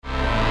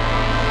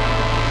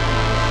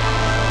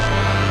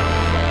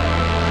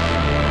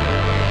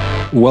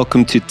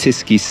Welcome to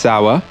Tysky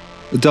Sour.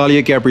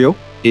 Dalia Gebrial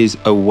is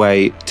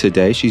away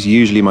today. She's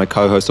usually my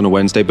co-host on a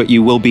Wednesday, but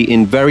you will be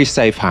in very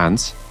safe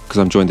hands because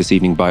I'm joined this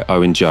evening by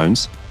Owen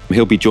Jones.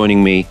 He'll be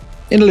joining me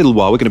in a little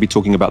while. We're going to be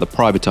talking about the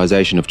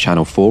privatisation of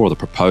Channel 4, or the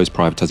proposed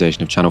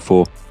privatisation of Channel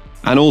 4,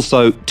 and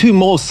also two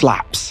more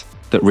slaps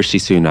that Rishi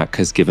Sunak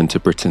has given to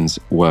Britain's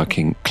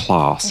working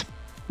class.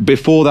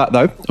 Before that,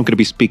 though, I'm going to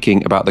be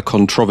speaking about the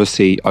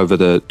controversy over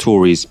the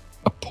Tories'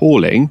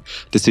 appalling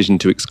decision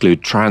to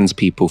exclude trans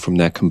people from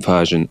their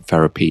conversion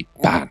therapy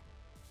ban.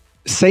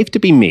 Safe to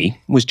Be Me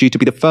was due to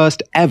be the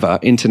first ever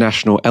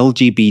international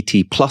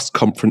LGBT plus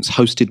conference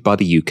hosted by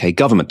the UK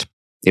government.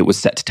 It was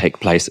set to take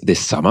place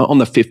this summer on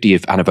the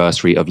 50th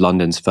anniversary of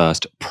London's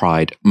first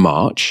Pride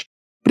March,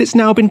 but it's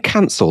now been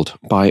cancelled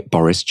by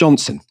Boris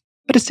Johnson,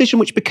 a decision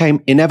which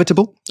became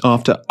inevitable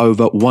after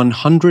over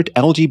 100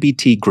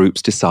 LGBT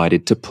groups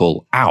decided to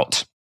pull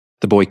out.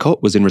 The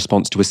boycott was in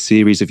response to a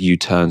series of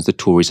U-turns the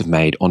Tories have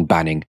made on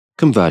banning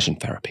conversion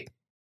therapy.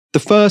 The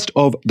first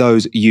of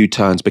those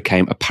U-turns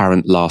became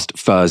apparent last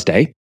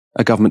Thursday.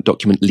 A government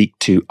document leaked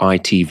to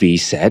ITV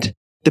said,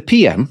 "The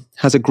PM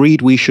has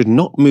agreed we should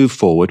not move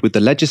forward with the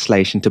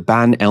legislation to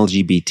ban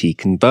LGBT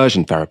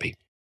conversion therapy.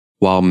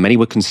 While many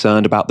were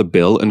concerned about the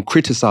bill and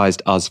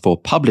criticised us for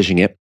publishing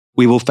it,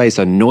 we will face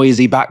a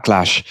noisy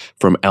backlash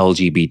from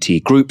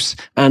LGBT groups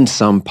and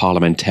some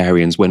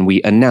parliamentarians when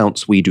we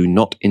announce we do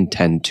not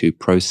intend to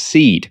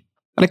proceed."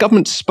 And a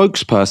government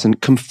spokesperson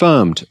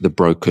confirmed the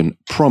broken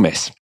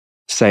promise,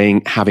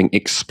 saying, having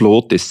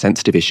explored this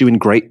sensitive issue in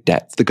great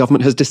depth, the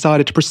government has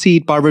decided to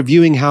proceed by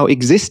reviewing how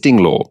existing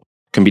law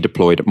can be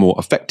deployed more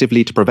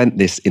effectively to prevent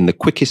this in the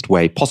quickest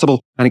way possible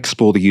and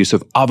explore the use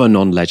of other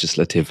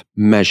non-legislative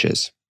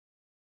measures.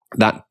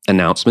 That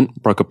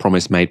announcement broke a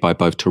promise made by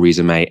both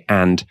Theresa May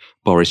and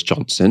Boris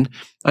Johnson,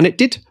 and it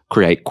did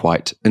create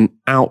quite an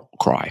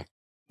outcry.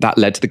 That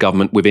led to the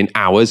government within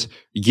hours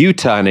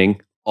U-turning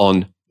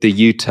on the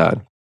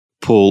U-turn.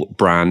 Paul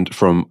Brand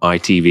from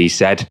ITV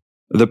said,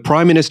 "The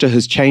Prime Minister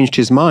has changed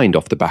his mind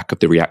off the back of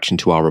the reaction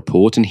to our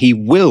report, and he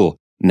will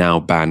now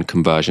ban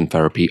conversion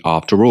therapy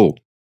after all.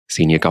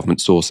 Senior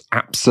government source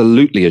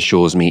absolutely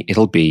assures me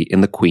it'll be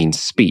in the Queen's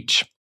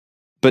speech.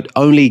 But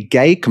only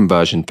gay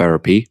conversion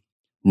therapy,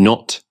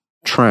 not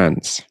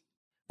trans."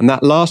 And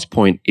that last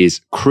point is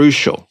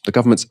crucial. The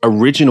government's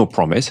original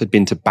promise had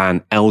been to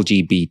ban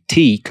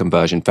LGBT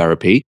conversion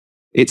therapy.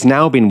 It's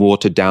now been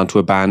watered down to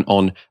a ban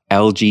on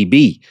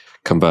LGB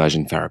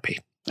conversion therapy.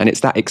 And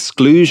it's that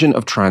exclusion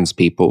of trans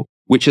people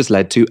which has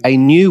led to a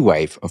new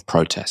wave of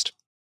protest.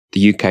 The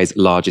UK's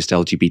largest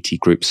LGBT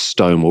group,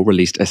 Stonewall,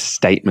 released a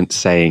statement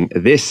saying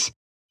this: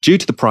 "Due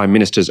to the Prime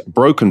Minister's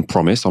broken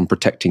promise on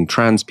protecting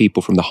trans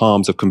people from the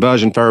harms of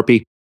conversion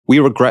therapy, we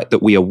regret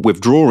that we are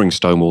withdrawing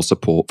Stonewall's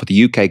support for the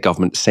UK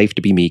government's Safe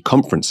to Be Me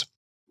conference.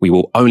 We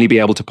will only be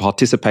able to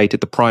participate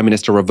if the Prime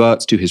Minister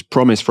reverts to his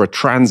promise for a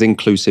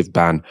trans-inclusive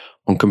ban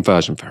on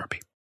conversion therapy.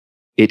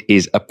 It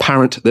is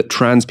apparent that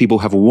trans people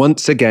have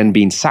once again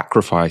been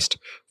sacrificed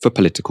for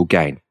political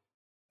gain."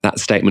 That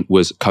statement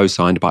was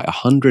co-signed by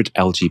 100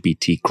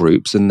 LGBT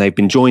groups, and they've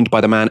been joined by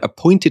the man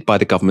appointed by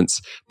the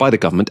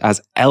government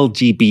as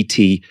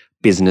LGBT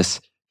business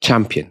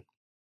champion.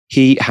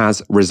 He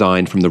has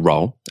resigned from the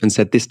role and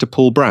said this to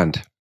Paul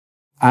Brand.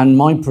 "And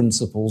my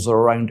principles are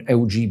around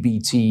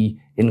LGBT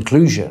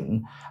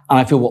inclusion. And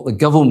I feel what the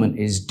government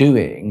is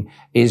doing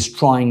is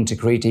trying to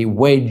create a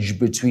wedge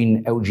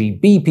between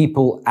LGB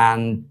people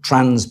and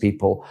trans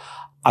people.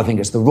 I think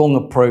it's the wrong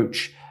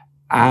approach,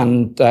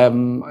 and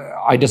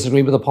I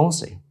disagree with the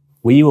policy."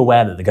 Were you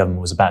aware that the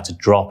government was about to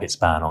drop its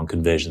ban on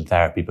conversion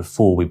therapy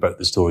before we broke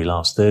the story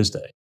last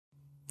Thursday?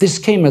 This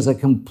came as a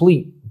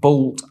complete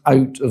bolt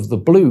out of the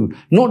blue,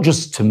 not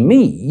just to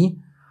me,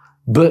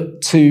 but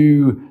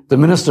to the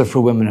Minister for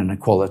Women and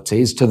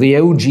Equalities, to the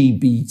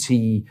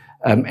LGBT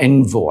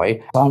envoy.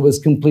 I was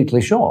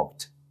completely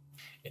shocked.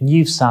 And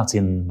you've sat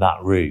in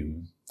that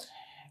room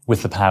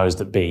with the powers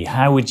that be.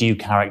 How would you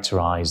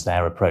characterise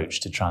their approach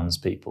to trans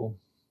people?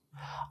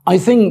 I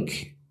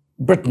think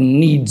Britain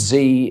needs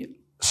a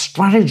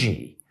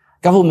strategy.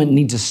 Government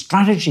needs a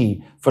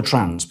strategy for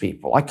trans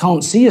people. I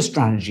can't see a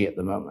strategy at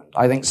the moment.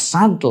 I think,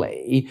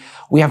 sadly,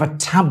 we have a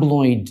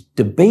tabloid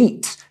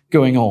debate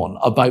going on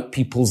about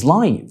people's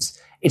lives.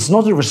 It's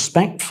not a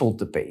respectful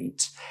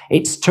debate.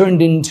 It's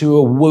turned into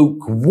a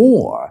woke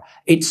war.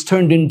 It's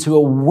turned into a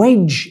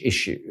wedge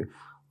issue.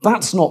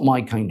 That's not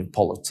my kind of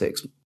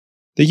politics.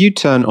 The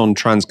U-turn on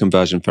trans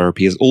conversion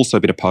therapy has also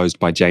been opposed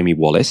by Jamie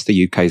Wallis,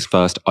 the UK's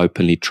first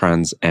openly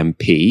trans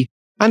MP,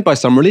 and by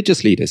some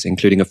religious leaders,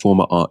 including a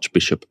former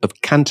Archbishop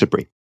of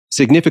Canterbury.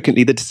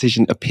 Significantly, the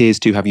decision appears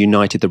to have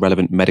united the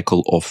relevant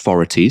medical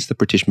authorities. The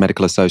British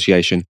Medical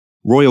Association,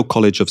 Royal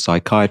College of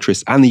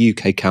Psychiatrists, and the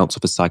UK Council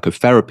for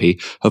Psychotherapy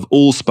have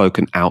all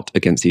spoken out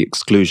against the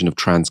exclusion of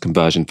trans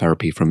conversion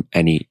therapy from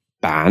any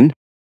ban.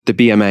 The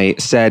BMA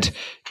said,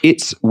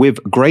 "It's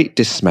with great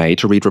dismay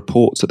to read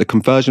reports that the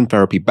conversion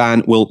therapy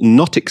ban will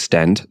not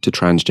extend to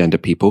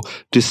transgender people,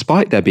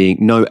 despite there being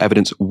no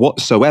evidence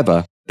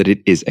whatsoever that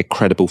it is a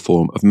credible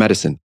form of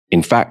medicine.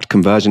 In fact,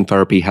 conversion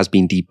therapy has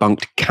been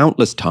debunked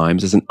countless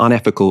times as an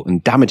unethical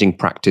and damaging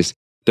practice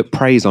that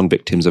preys on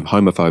victims of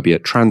homophobia,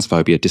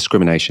 transphobia,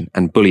 discrimination,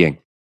 and bullying.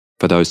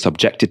 For those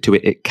subjected to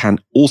it, it can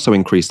also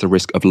increase the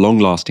risk of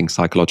long-lasting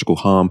psychological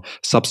harm,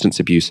 substance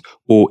abuse,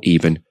 or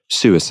even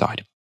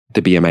suicide.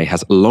 The BMA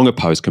has long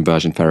opposed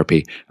conversion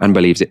therapy and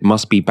believes it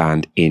must be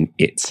banned in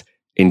its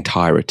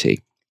entirety.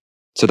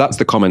 So that's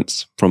the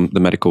comments from the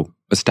medical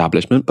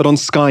establishment. But on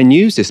Sky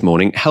News this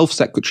morning, Health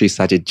Secretary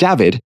Sajid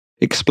Javid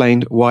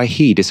explained why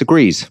he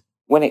disagrees.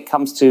 When it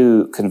comes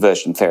to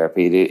conversion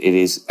therapy, it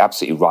is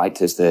absolutely right,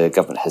 as the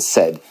government has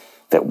said,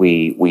 that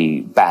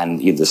we ban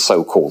the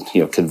so-called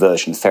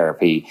conversion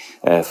therapy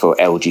for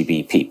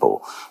LGBT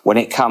people. When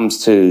it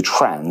comes to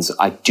trans,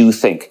 I do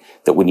think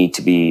that we need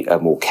to be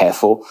more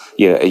careful.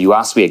 You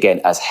asked me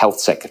again as Health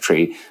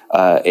Secretary.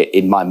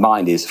 In my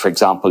mind is, for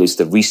example, is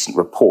the recent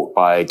report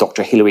by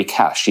Dr. Hilary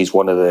Cash. She's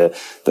one of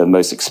the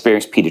most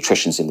experienced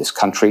pediatricians in this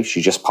country.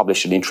 She just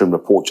published an interim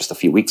report just a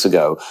few weeks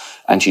ago,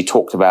 and she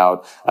talked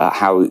about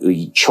how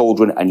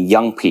children and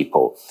young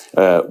people,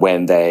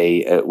 when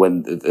they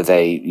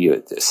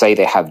say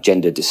they have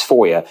gender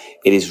dysphoria,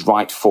 it is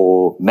right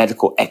for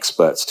medical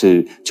experts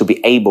to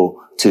be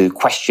able to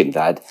question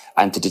that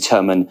and to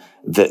determine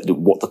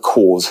what the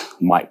cause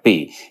might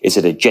be. Is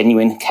it a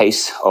genuine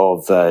case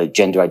of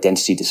gender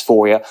identity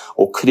dysphoria,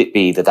 or could it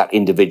be that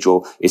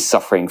individual is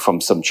suffering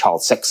from some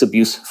child sex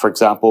abuse, for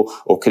example,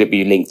 or could it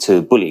be linked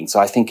to bullying?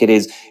 So I think it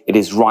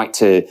is right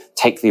to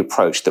take the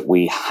approach that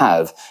we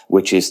have,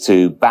 which is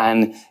to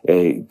ban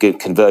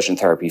conversion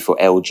therapy for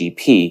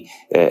LGB,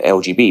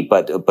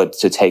 but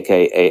to take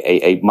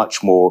a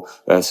much more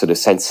sort of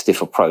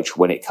sensitive approach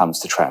when it comes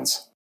to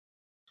trans.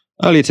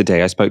 Earlier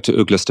today, I spoke to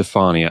Ugla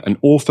Stefania, an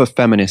author,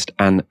 feminist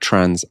and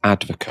trans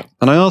advocate,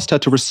 and I asked her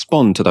to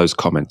respond to those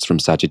comments from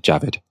Sajid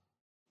Javid.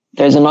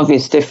 There's an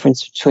obvious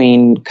difference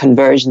between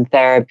conversion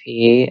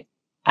therapy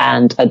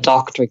and a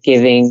doctor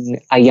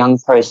giving a young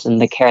person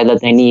the care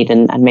that they need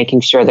and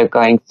making sure they're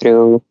going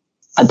through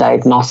a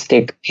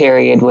diagnostic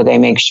period where they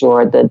make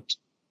sure that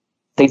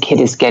the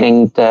kid is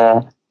getting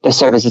the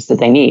services that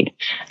they need.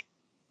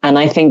 And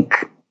I think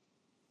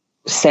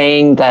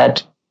saying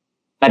that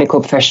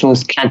medical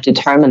professionals can't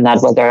determine that,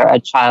 whether a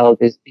child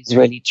is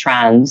really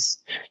trans,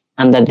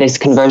 and that this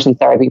conversion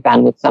therapy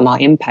ban would somehow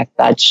impact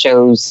that,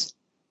 shows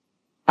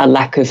a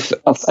lack of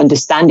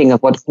understanding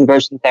of what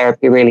conversion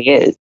therapy really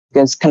is.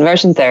 Because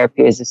conversion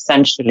therapy is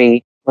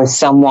essentially where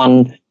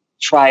someone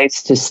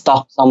tries to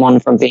stop someone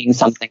from being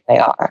something they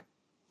are.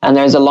 And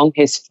there's a long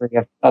history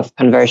of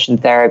conversion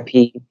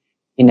therapy,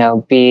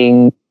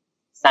 being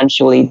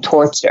essentially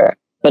torture.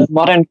 But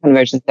modern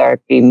conversion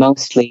therapy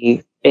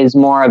mostly is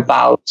more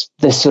about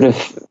the sort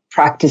of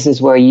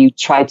practices where you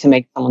try to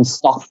make someone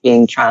stop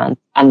being trans.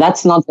 And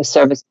that's not the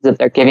services that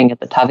they're giving at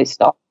the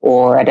Tavistock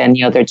or at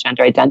any other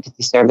gender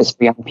identity service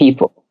for young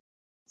people.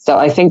 So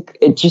I think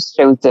it just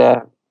shows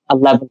a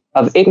level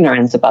of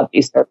ignorance about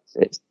these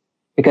services,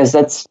 because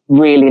that's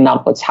really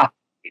not what's happening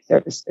in these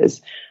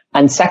services.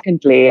 And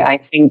secondly, I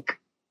think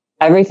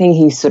everything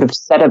he sort of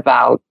said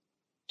about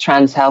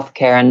trans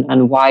healthcare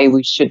and why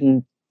we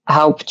shouldn't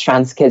help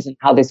trans kids and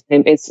how this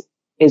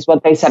is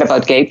what they said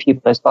about gay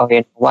people as well,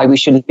 why we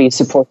shouldn't be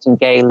supporting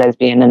gay,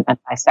 lesbian, and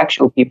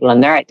bisexual people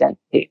and their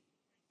identity.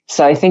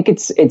 So I think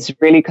it's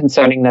really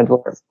concerning that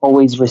we're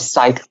always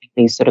recycling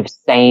these sort of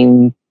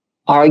same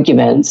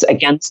arguments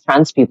against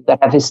trans people that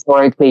have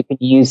historically been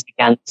used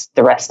against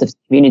the rest of the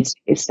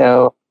community.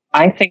 So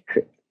I think,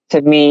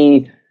 to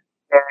me,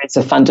 there is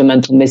a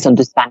fundamental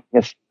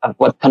misunderstanding of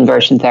what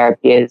conversion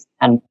therapy is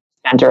and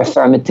gender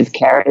affirmative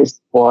care is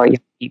for young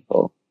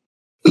people.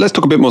 Let's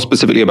talk a bit more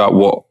specifically about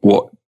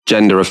what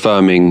gender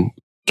affirming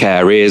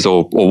care is,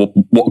 or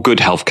what good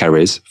healthcare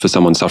is for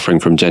someone suffering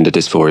from gender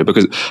dysphoria.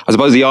 Because I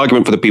suppose the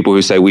argument for the people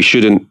who say we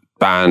shouldn't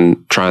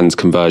ban trans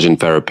conversion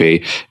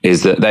therapy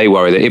is that they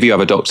worry that if you have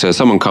a doctor,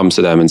 someone comes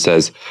to them and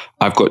says,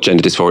 I've got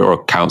gender dysphoria, or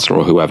a counsellor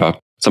or whoever,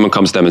 someone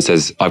comes to them and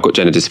says, I've got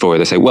gender dysphoria.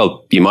 They say,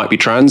 well, you might be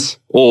trans,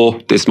 or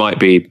this might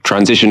be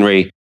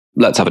transitionary.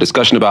 Let's have a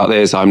discussion about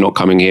this. I'm not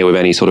coming here with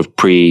any sort of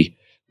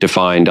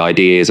predefined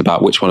ideas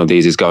about which one of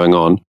these is going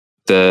on.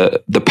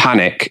 The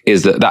panic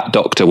is that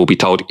doctor will be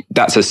told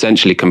that's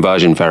essentially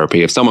conversion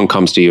therapy. If someone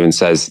comes to you and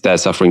says they're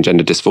suffering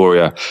gender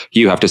dysphoria,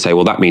 you have to say,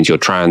 well, that means you're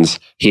trans.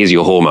 Here's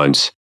your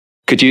hormones.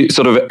 Could you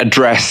sort of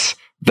address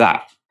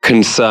that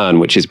concern,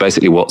 which is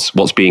basically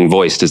what's being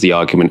voiced as the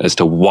argument as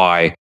to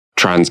why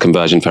trans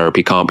conversion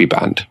therapy can't be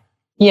banned?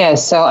 Yeah,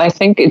 so I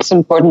think it's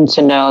important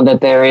to know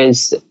that there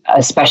is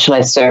a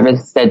specialized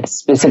service that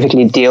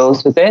specifically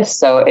deals with this.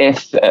 So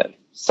if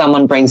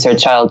someone brings their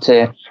child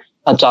to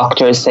a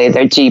doctor, say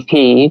their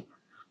GP,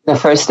 the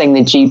first thing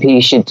the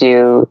GP should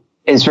do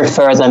is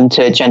refer them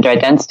to a gender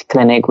identity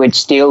clinic,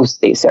 which deals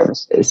with these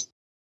services.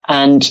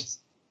 And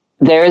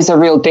there is a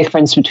real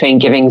difference between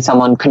giving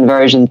someone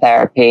conversion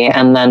therapy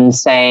and then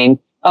saying,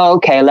 oh,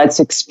 okay,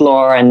 let's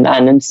explore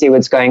and see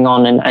what's going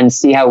on and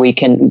see how we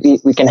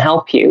can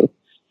help you.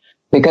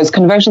 Because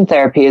conversion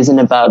therapy isn't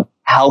about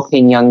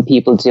helping young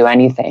people do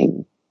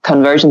anything.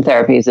 Conversion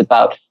therapy is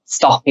about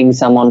stopping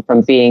someone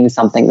from being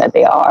something that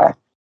they are.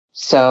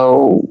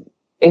 So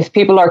if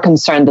people are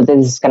concerned that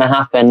this is going to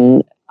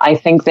happen, I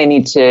think they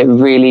need to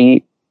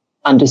really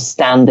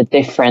understand the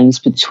difference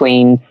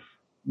between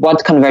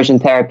what conversion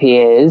therapy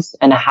is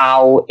and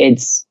how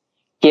it's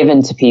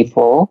given to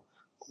people,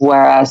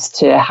 whereas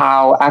to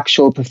how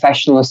actual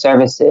professional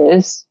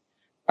services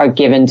are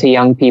given to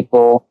young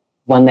people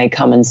when they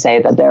come and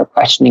say that they're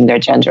questioning their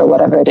gender or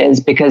whatever it is,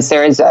 because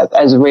there is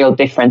a real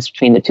difference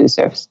between the two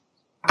services.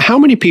 How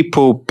many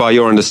people, by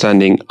your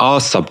understanding,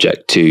 are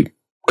subject to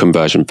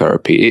conversion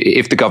therapy?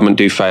 If the government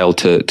do fail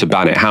to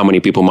ban it, how many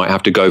people might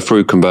have to go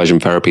through conversion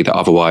therapy that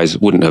otherwise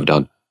wouldn't have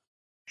done?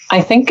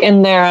 I think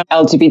in their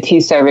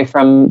LGBT survey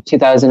from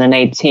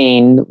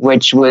 2018,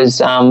 which was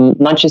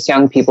not just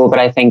young people, but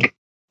I think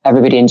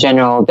everybody in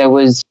general, there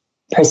was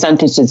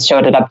percentage that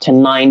showed that up to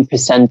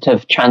 9%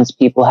 of trans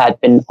people had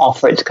been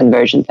offered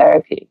conversion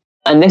therapy.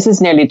 And this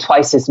is nearly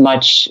twice as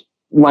much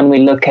when we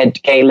look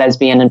at gay,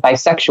 lesbian, and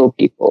bisexual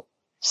people.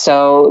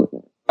 So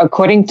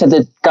according to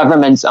the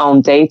government's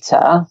own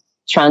data,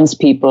 trans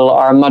people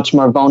are much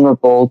more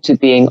vulnerable to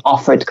being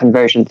offered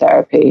conversion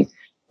therapy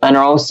and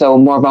are also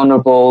more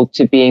vulnerable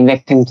to being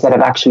victims that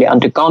have actually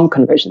undergone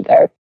conversion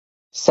therapy.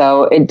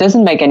 So it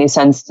doesn't make any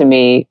sense to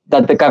me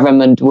that the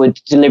government would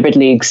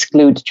deliberately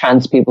exclude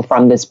trans people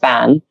from this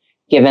ban,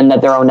 given that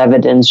their own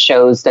evidence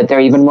shows that they're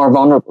even more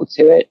vulnerable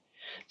to it.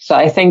 So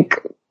I think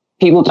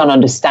people don't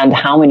understand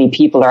how many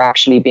people are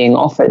actually being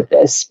offered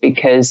this,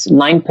 because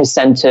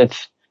 9%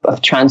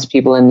 of trans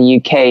people in the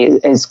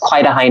UK is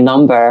quite a high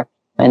number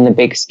in the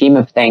big scheme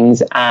of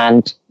things.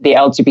 And the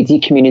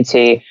LGBT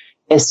community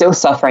is still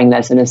suffering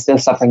this and is still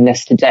suffering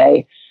this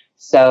today.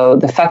 So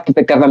the fact that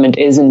the government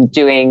isn't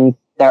doing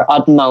their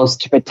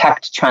utmost to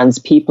protect trans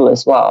people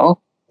as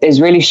well is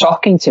really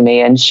shocking to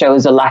me and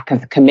shows a lack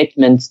of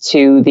commitment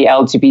to the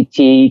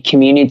LGBT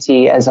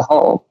community as a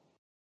whole.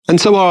 And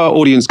so our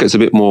audience gets a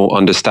bit more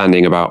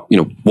understanding about,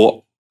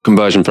 what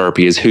conversion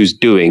therapy is, who's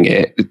doing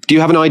it. Do you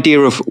have an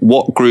idea of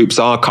what groups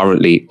are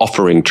currently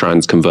offering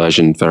trans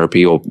conversion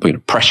therapy or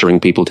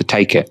pressuring people to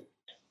take it?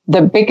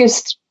 The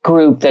biggest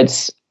group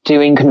that's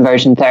doing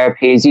conversion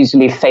therapy is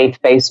usually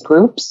faith-based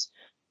groups.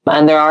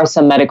 And there are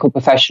some medical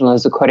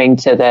professionals, according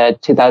to the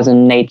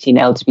 2018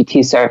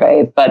 LGBT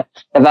survey, but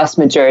the vast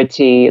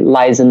majority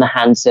lies in the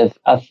hands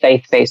of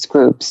faith-based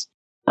groups.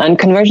 And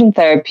conversion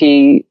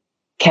therapy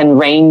can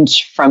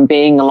range from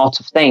being a lot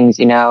of things.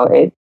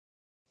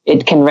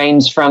 It can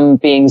range from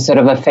being sort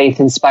of a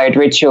faith-inspired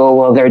ritual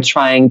where they're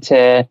trying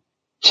to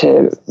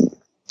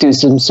do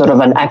some sort of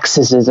an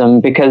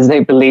exorcism because they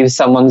believe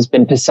someone's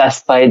been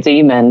possessed by a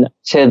demon,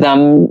 to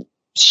them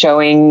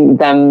showing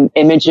them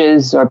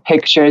images or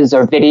pictures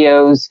or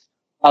videos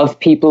of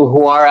people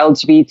who are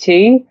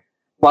LGBT,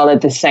 while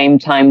at the same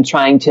time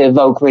trying to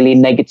evoke really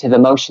negative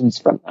emotions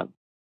from them.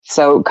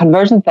 So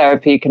conversion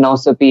therapy can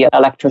also be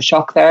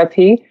electroshock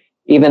therapy,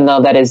 even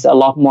though that is a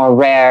lot more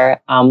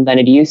rare than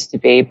it used to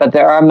be. But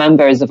there are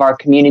members of our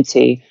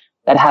community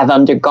that have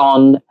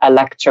undergone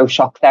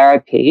electroshock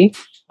therapy,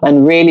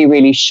 and really,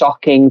 really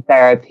shocking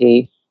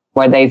therapy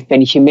where they've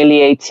been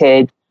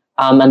humiliated,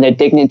 and their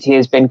dignity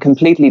has been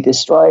completely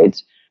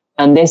destroyed.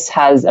 And this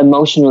has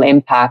emotional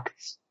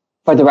impact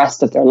for the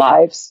rest of their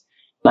lives.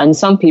 And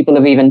some people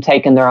have even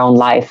taken their own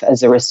life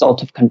as a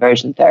result of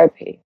conversion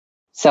therapy.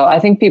 So I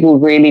think people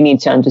really need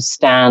to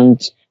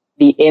understand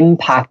the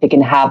impact it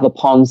can have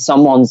upon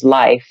someone's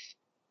life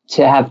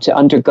to have to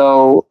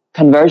undergo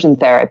conversion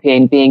therapy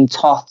and being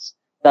taught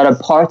that a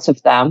part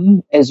of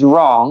them is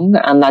wrong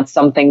and that's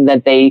something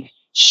that they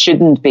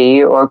shouldn't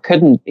be or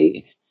couldn't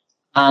be.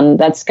 And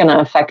that's going to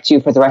affect you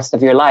for the rest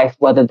of your life,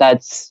 whether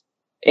that's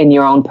in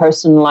your own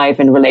personal life,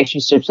 in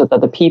relationships with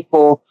other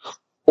people,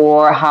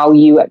 or how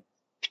you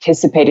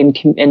participate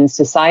in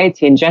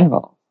society in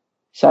general.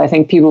 So I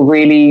think people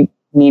really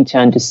need to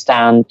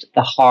understand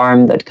the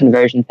harm that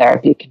conversion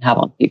therapy can have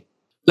on people.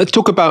 Let's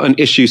talk about an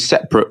issue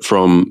separate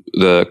from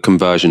the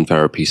conversion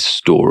therapy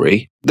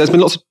story. There's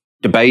been lots of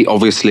debate,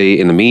 obviously,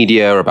 in the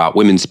media about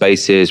women's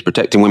spaces,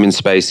 protecting women's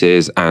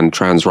spaces and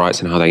trans rights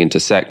and how they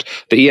intersect.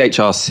 The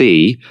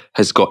EHRC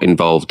has got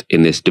involved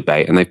in this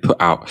debate and they've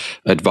put out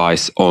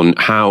advice on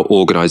how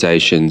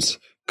organizations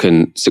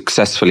can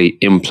successfully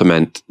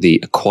implement the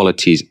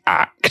Equalities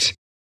Act.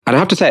 And I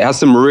have to say, it has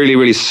some really,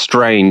 really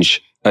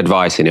strange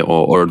advice in it,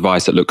 or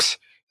advice that looks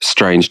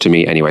strange to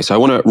me anyway. So I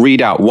want to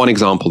read out one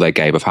example they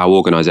gave of how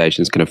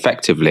organizations can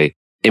effectively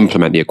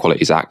implement the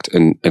Equalities Act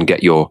and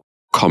get your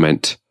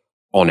comment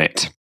on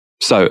it.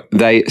 So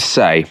they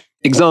say,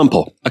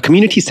 example, a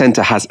community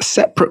centre has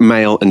separate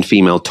male and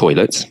female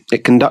toilets.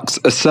 It conducts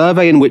a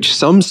survey in which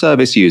some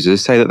service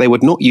users say that they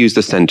would not use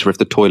the centre if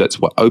the toilets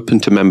were open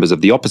to members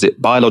of the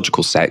opposite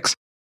biological sex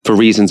for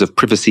reasons of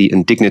privacy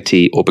and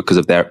dignity or because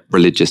of their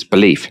religious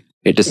belief.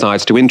 It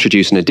decides to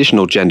introduce an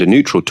additional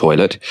gender-neutral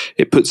toilet.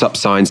 It puts up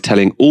signs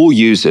telling all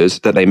users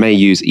that they may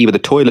use either the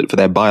toilet for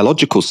their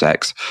biological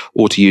sex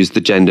or to use the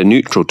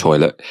gender-neutral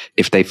toilet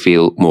if they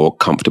feel more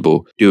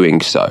comfortable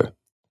doing so.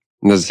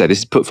 And as I said, this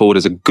is put forward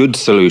as a good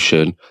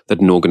solution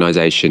that an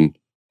organization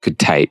could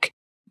take.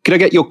 Could I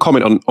get your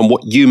comment on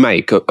what you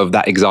make of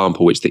that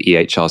example which the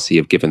EHRC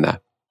have given there?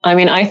 I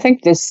mean, I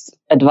think this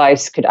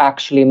advice could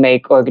actually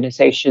make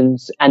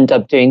organizations end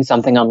up doing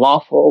something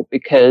unlawful,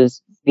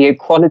 because the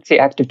Equality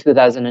Act of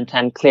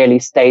 2010 clearly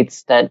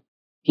states that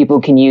people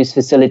can use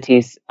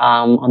facilities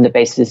on the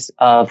basis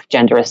of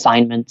gender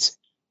assignments.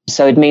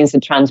 So it means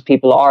that trans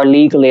people are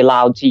legally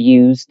allowed to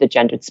use the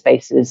gendered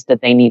spaces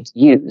that they need to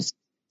use.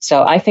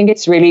 So I think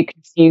it's really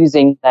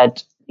confusing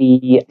that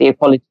the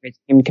Equality Rates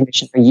Human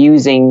Commission are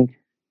using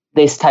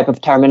this type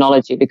of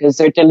terminology, because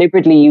they're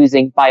deliberately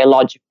using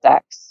biologic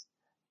sex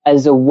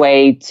as a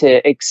way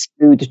to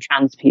exclude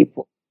trans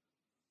people.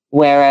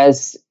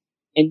 Whereas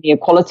in the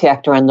Equality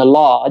Act or in the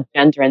law,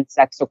 gender and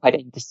sex are quite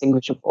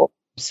indistinguishable.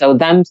 So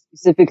them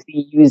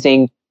specifically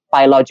using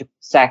biological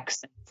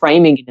sex and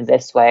framing it in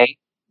this way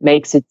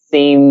makes it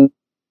seem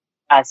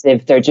as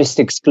if they're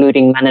just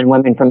excluding men and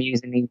women from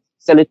using these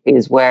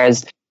facilities,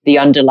 whereas the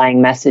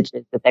underlying message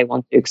is that they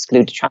want to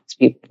exclude trans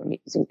people from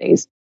using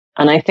these.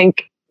 And I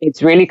think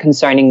it's really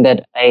concerning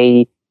that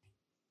an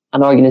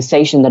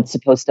organization that's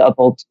supposed to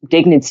uphold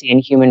dignity and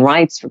human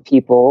rights for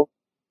people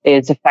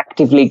is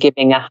effectively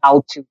giving a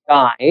how-to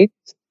guide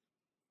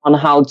on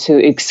how to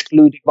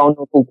exclude a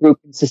vulnerable group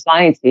in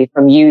society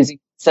from using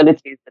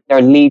facilities that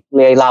they're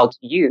legally allowed to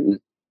use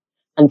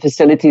and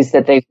facilities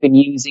that they've been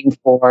using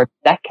for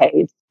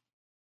decades.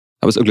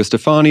 That was Ugla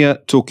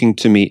Stefania talking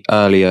to me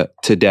earlier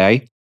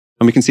today.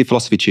 And we can see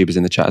Philosophy Tube is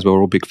in the chat as well.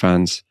 We're all big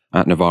fans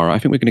at Novara. I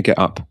think we're going to get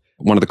up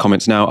one of the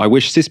comments now. I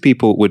wish cis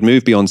people would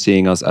move beyond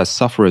seeing us as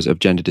sufferers of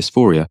gender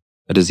dysphoria,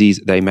 a disease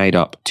they made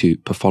up to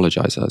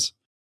pathologize us.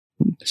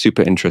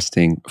 Super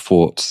interesting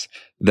thoughts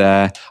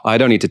there. I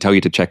don't need to tell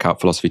you to check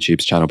out Philosophy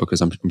Tube's channel because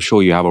I'm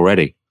sure you have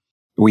already.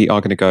 We are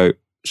going to go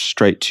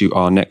straight to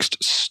our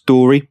next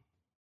story.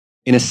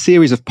 In a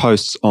series of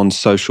posts on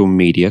social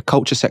media,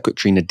 Culture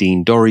Secretary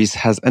Nadine Dorries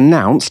has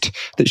announced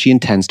that she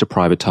intends to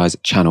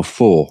privatize Channel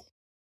 4.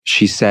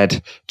 She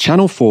said,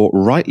 "Channel 4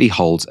 rightly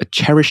holds a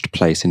cherished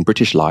place in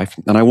British life,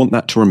 and I want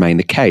that to remain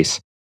the case.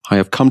 I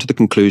have come to the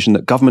conclusion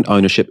that government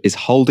ownership is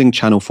holding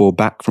Channel 4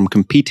 back from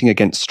competing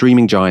against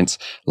streaming giants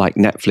like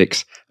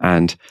Netflix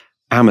and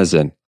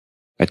Amazon.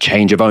 A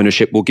change of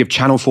ownership will give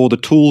Channel 4 the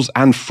tools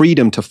and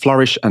freedom to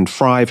flourish and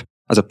thrive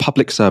as a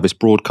public service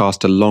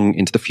broadcaster long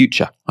into the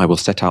future. I will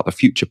set out the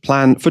future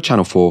plan for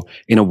Channel 4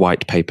 in a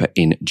white paper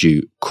in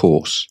due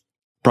course."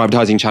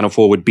 Privatising Channel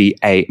 4 would be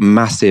a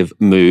massive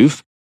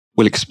move.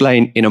 We'll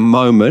explain in a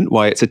moment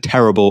why it's a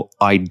terrible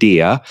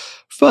idea.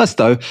 First,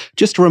 though,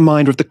 just a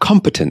reminder of the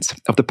competence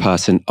of the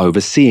person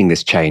overseeing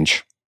this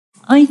change.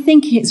 I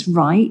think it's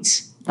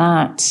right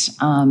that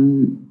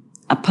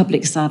a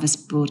public service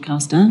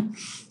broadcaster,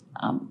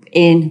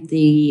 in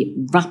the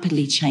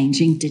rapidly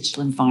changing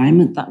digital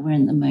environment that we're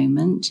in at the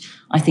moment,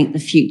 I think the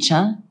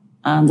future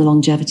and the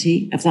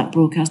longevity of that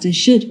broadcaster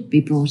should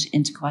be brought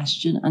into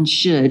question and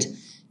should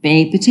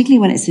be, particularly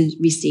when it's a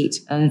receipt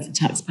of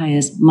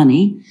taxpayers'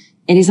 money,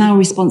 it is our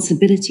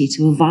responsibility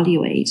to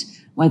evaluate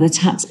whether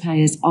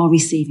taxpayers are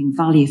receiving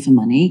value for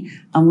money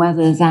and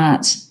whether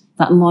that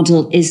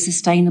model is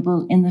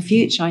sustainable in the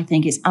future. I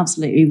think it's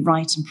absolutely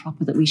right and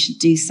proper that we should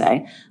do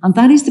so. And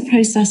that is the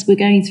process we're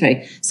going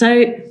through.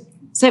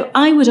 So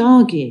I would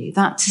argue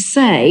that to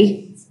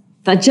say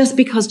that just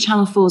because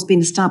Channel 4 has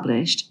been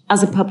established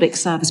as a public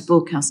service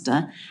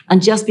broadcaster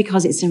and just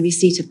because it's in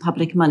receipt of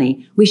public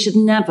money, we should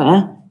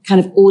never kind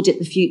of audit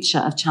the future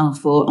of Channel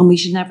 4 and we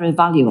should never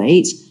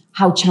evaluate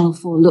how Channel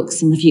 4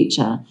 looks in the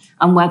future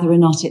and whether or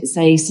not it's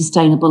a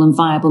sustainable and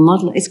viable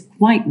model. It's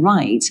quite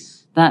right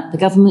that the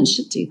government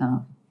should do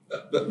that.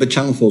 But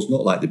Channel 4 is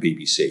not like the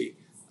BBC.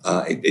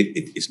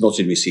 It's not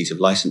in receipt of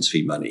licence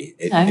fee money.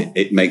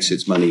 It makes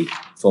its money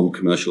from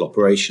commercial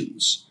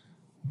operations.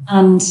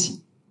 And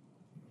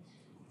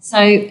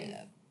so,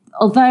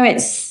 although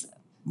it's,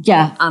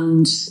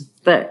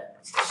 but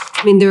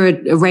I mean, there are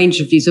a range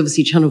of views.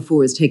 Obviously, Channel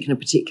 4 has taken a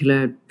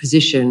particular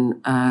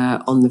position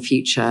on the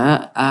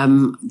future.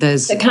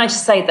 So can I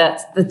just say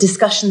that the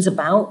discussions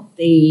about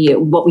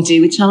what we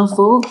do with Channel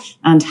 4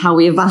 and how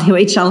we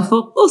evaluate Channel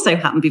 4 also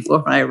happened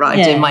before I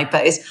arrived in my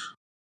post.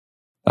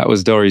 That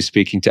was Dorries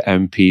speaking to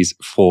MPs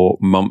 4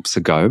 months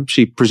ago.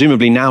 She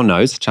presumably now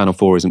knows Channel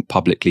 4 isn't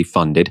publicly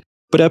funded,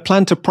 but her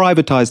plan to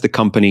privatise the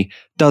company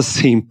does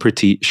seem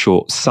pretty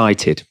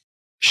short-sighted.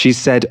 She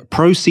said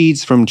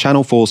proceeds from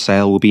Channel 4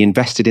 sale will be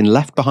invested in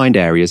left-behind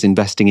areas,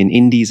 investing in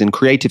indies and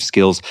creative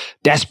skills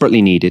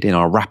desperately needed in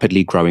our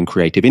rapidly growing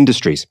creative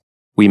industries.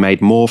 We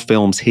made more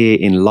films here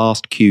in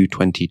last Q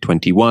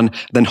 2021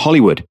 than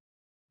Hollywood.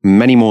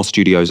 Many more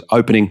studios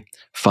opening.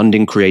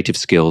 Funding creative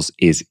skills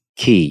is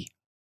key.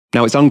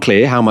 Now, it's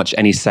unclear how much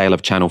any sale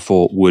of Channel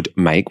 4 would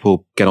make.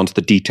 We'll get onto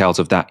the details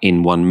of that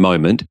in one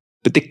moment.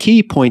 But the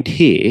key point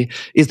here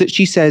is that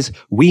she says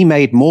we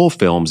made more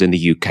films in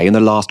the UK in the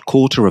last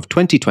quarter of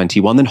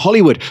 2021 than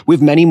Hollywood,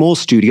 with many more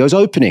studios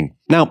opening.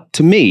 Now,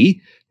 to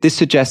me, this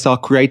suggests our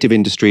creative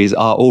industries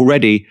are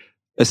already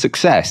a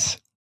success.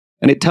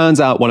 And it turns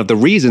out one of the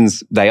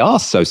reasons they are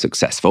so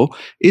successful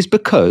is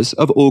because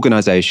of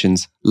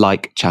organisations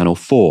like Channel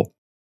 4.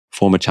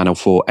 Former Channel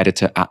 4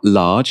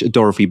 editor-at-large,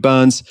 Dorothy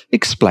Burns,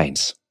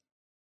 explains.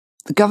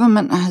 The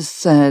government has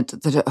said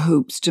that it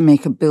hopes to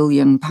make £1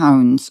 billion.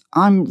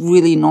 I'm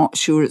really not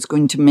sure it's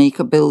going to make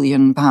 £1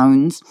 billion,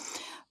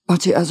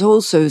 but it has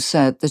also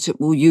said that it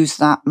will use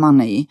that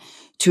money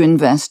to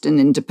invest in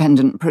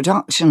independent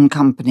production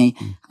company.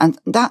 And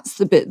that's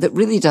the bit that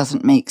really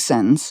doesn't make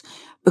sense,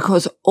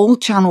 because all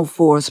Channel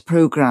 4's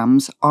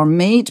programmes are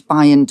made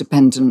by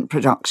independent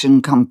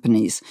production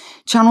companies.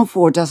 Channel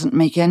 4 doesn't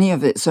make any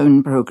of its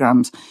own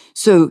programmes.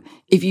 So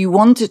if you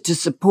wanted to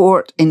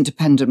support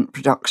independent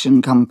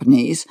production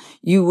companies,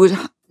 you would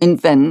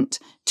invent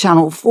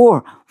Channel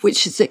 4,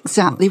 which is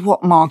exactly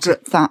what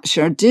Margaret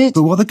Thatcher did.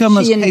 But what the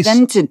government's She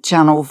invented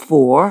Channel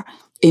 4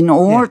 in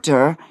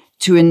order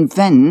to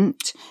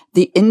invent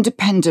the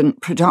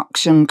independent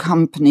production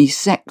company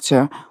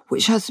sector,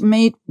 which has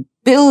made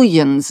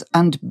billions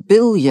and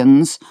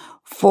billions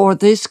for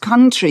this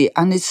country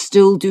and is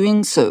still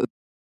doing so.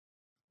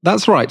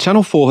 That's right.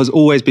 Channel 4 has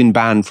always been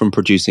banned from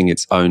producing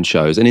its own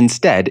shows and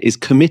instead is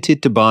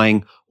committed to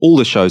buying all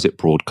the shows it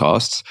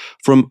broadcasts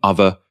from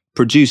other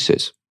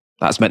producers.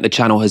 That's meant the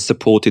channel has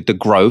supported the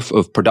growth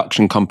of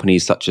production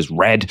companies such as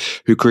Red,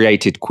 who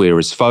created Queer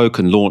as Folk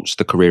and launched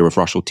the career of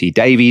Russell T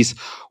Davies,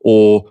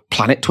 or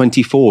Planet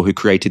 24, who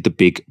created The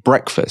Big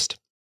Breakfast.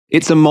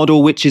 It's a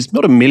model which is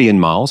not a million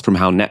miles from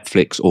how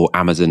Netflix or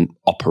Amazon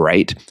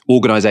operate.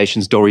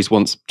 Organisation Stories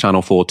wants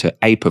Channel 4 to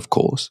ape, of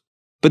course.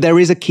 But there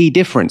is a key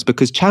difference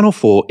because Channel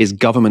 4 is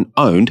government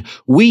owned.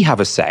 We have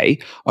a say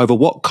over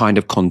what kind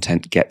of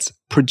content gets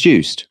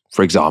produced.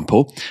 For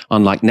example,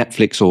 unlike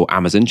Netflix or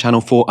Amazon,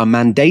 Channel 4 are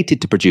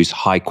mandated to produce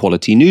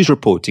high-quality news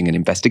reporting and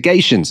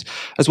investigations,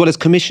 as well as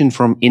commission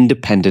from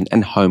independent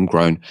and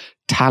homegrown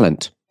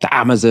talent. The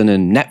Amazon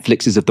and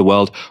Netflixes of the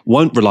world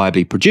won't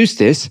reliably produce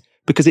this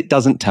because it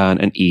doesn't turn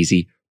an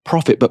easy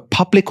profit. But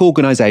public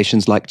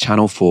organisations like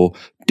Channel 4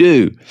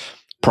 do.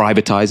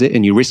 Privatise it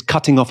and you risk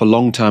cutting off a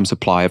long-term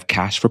supply of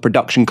cash for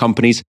production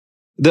companies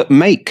that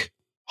make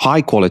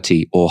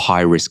high-quality or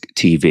high-risk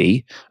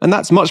TV, and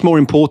that's much more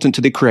important to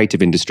the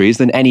creative industries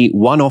than any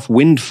one-off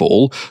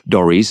windfall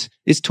Dorries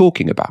is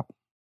talking about.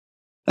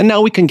 And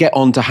now we can get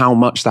on to how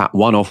much that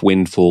one-off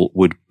windfall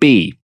would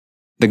be.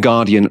 The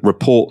Guardian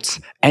reports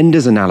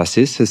Enders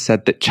Analysis has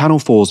said that Channel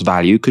 4's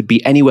value could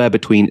be anywhere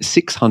between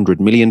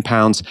 £600 million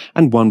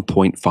and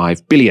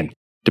 £1.5 billion,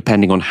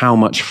 depending on how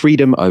much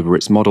freedom over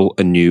its model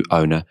a new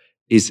owner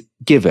is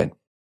given.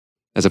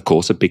 There's, of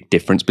course, a big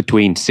difference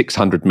between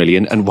 600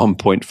 million and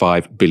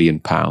 1.5 billion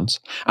pounds.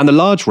 And the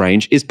large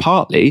range is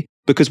partly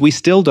because we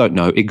still don't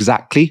know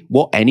exactly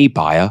what any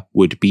buyer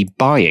would be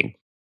buying.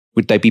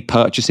 Would they be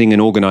purchasing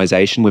an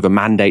organisation with a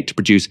mandate to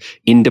produce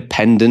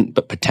independent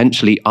but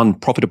potentially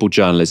unprofitable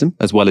journalism,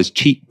 as well as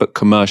cheap but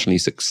commercially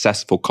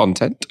successful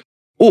content?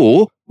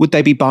 Or would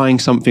they be buying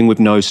something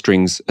with no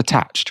strings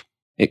attached?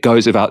 It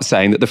goes without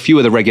saying that the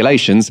fewer the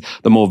regulations,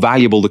 the more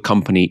valuable the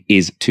company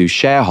is to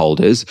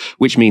shareholders,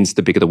 which means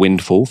the bigger the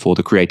windfall for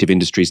the creative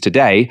industries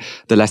today,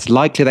 the less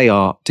likely they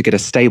are to get a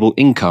stable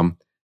income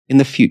in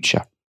the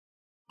future.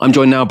 I'm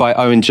joined now by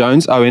Owen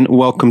Jones. Owen,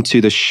 welcome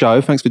to the show.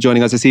 Thanks for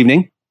joining us this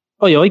evening.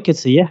 Oh, good to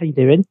see you. How you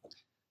doing?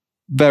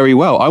 Very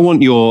well. I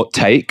want your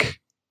take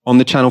on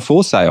the Channel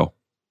 4 sale.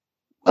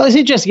 Well, it's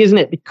interesting, isn't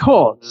it?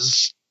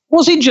 Because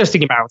what's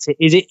interesting about it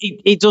is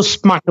it does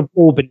smack of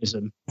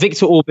Orbanism.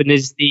 Viktor Orban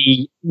is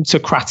the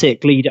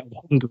autocratic leader of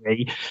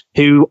Hungary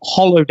who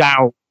hollowed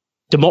out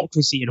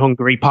democracy in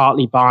Hungary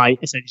partly by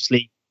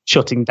essentially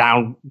shutting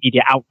down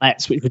media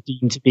outlets which were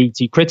deemed to be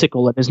too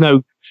critical. And there's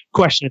no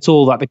question at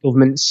all that the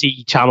government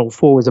see Channel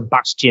 4 as a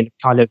bastion of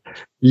kind of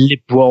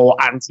liberal,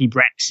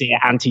 anti-Brexit,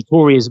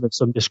 anti-Toryism of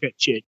some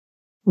description.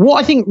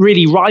 What I think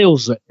really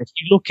riles them, if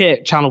you look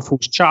at Channel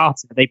 4's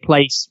charter, they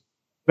place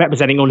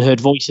representing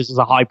unheard voices as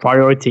a high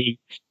priority.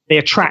 They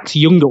attract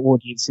younger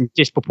audiences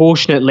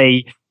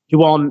disproportionately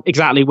who aren't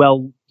exactly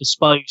well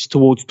disposed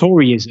towards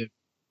Toryism.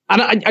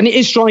 And it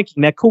is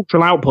striking. Their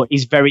cultural output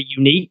is very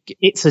unique.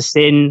 It's a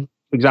Sin,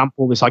 for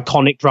example, this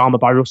iconic drama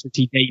by Russell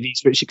T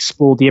Davies, which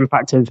explored the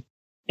impact of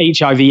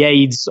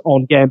HIV/AIDS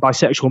on gay and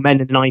bisexual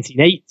men in the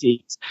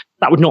 1980s.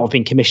 That would not have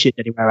been commissioned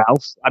anywhere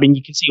else. I mean,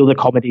 you can see other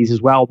comedies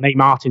as well. Mae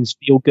Martin's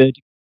Feel Good,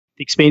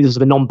 the experiences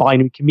of a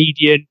non-binary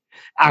comedian,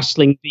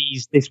 Aisling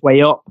Bea's This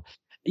Way Up,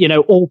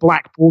 All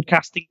Black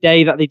Broadcasting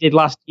Day that they did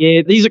last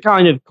year. These are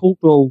kind of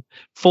cultural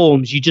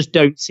forms you just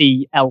don't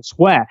see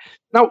elsewhere.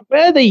 Now,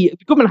 where the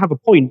government have a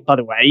point, by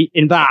the way,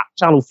 in that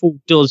Channel 4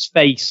 does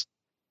face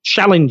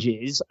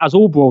challenges, as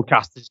all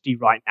broadcasters do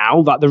right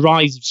now, that the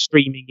rise of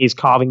streaming is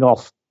carving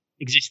off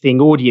existing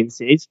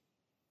audiences,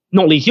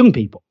 not least young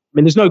people. I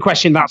mean, there's no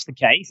question that's the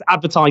case.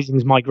 Advertising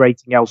is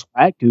migrating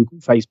elsewhere, Google,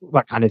 Facebook,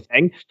 that kind of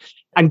thing.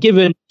 And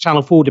given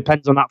Channel 4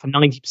 depends on that for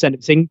 90% of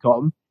its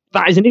income,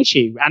 that is an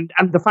issue. And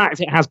the fact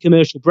it has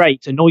commercial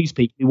breaks annoys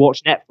people who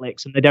watch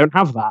Netflix and they don't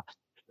have that.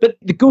 But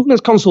the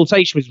government's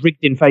consultation was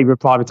rigged in favour of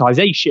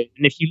privatisation.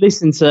 And if you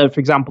listen to, for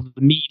example,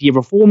 the Media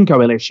Reform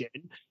Coalition,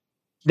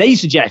 they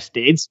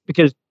suggested,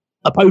 because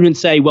opponents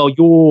say, well,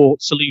 your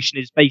solution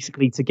is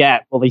basically to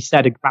get, well, they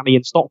said a granny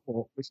in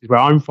Stockport, which is where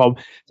I'm from,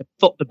 to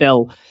foot the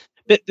bill.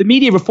 But the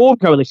Media Reform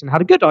Coalition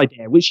had a good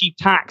idea, which you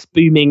tax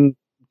booming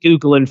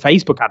Google and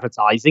Facebook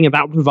advertising, and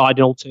that would provide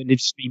an alternative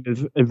stream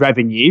of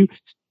revenue.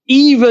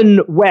 Even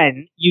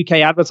when UK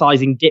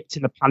advertising dipped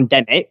in the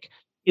pandemic,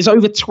 is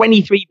over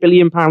 £23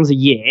 billion a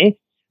year.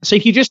 So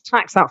if you just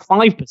tax that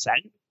 5%,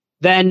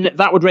 then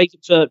that would raise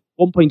it to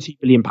 £1.2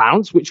 billion,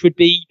 which would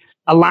be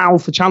allow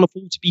for Channel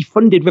 4 to be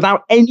funded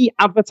without any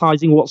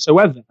advertising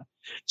whatsoever.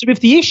 So if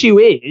the issue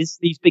is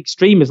these big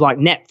streamers like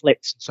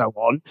Netflix and so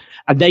on,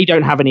 and they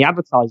don't have any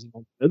advertising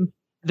on them,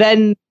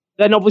 then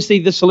obviously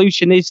the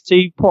solution is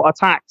to put a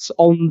tax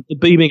on the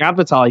booming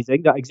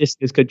advertising that exists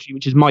in this country,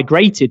 which has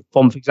migrated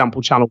from, for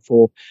example, Channel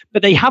 4.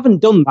 But they haven't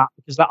done that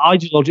because they're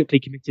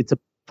ideologically committed to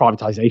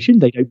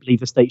privatisation. They don't believe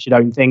the state should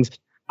own things.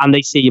 And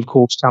they see, of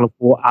course, Channel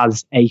 4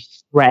 as a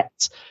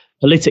threat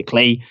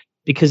politically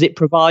because it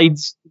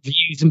provides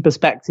views and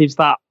perspectives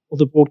that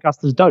other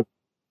broadcasters don't.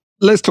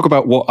 Let's talk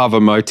about what other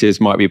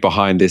motives might be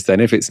behind this then,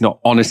 if it's not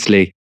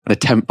honestly an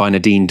attempt by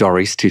Nadine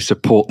Dorries to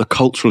support the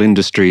cultural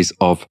industries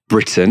of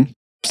Britain.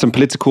 Some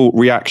political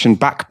reaction.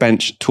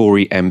 Backbench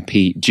Tory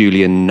MP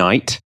Julian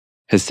Knight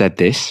has said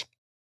this.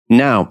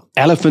 Now,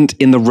 elephant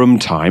in the room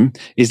time.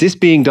 Is this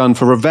being done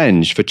for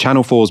revenge for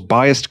Channel 4's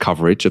biased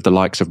coverage of the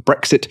likes of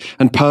Brexit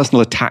and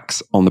personal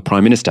attacks on the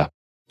Prime Minister?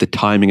 The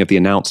timing of the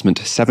announcement,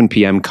 7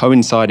 p.m,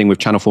 coinciding with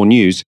Channel 4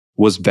 News,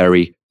 was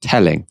very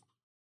telling.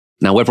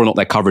 Now, whether or not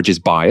their coverage is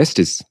biased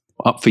is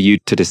up for you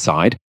to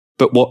decide.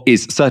 But what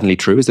is certainly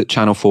true is that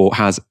Channel 4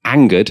 has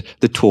angered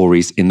the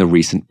Tories in the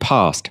recent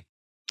past.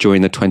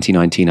 During the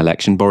 2019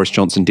 election, Boris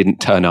Johnson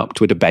didn't turn up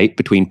to a debate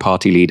between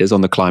party leaders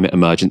on the climate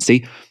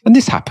emergency, and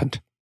this happened.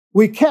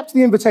 We kept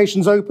the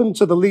invitations open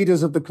to the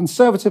leaders of the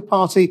Conservative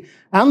Party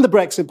and the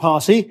Brexit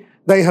Party.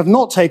 They have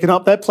not taken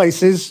up their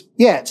places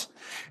yet.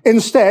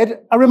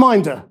 Instead, a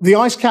reminder, the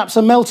ice caps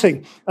are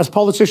melting as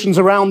politicians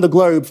around the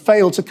globe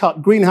fail to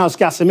cut greenhouse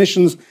gas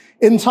emissions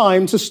in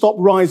time to stop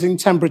rising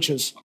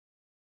temperatures.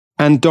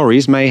 And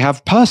Dorries may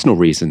have personal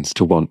reasons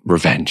to want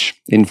revenge.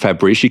 In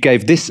February, she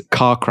gave this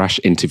car crash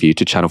interview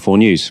to Channel 4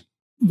 News.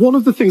 One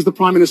of the things the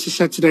Prime Minister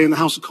said today in the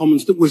House of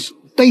Commons that was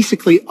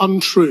basically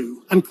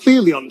untrue, and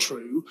clearly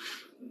untrue,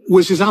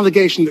 was his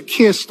allegation that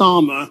Keir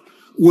Starmer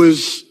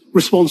was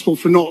responsible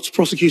for not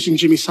prosecuting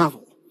Jimmy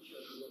Savile.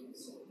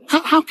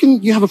 How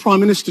can you have a Prime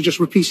Minister just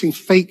repeating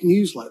fake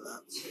news like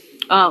that?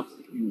 Well,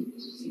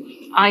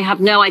 I have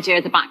no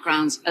idea the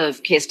background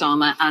of Keir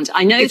Starmer, and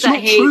I know it's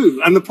that not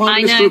true, and the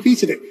Prime Minister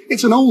repeated it.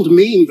 It's an old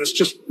meme that's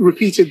just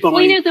repeated by.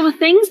 Well, you know, there were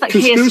things that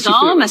Keir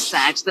Starmer theorists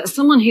said that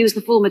someone who's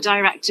the former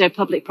director of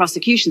public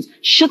prosecutions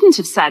shouldn't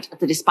have said at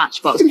the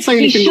dispatch box. He didn't say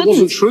anything that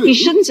wasn't true. He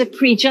shouldn't have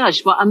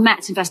prejudged what a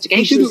Met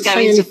investigation was going to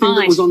find. He didn't say anything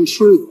that was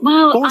untrue.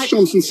 Well, Boris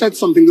Johnson said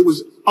something that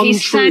was untrue. He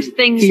said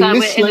things that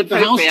were inappropriate.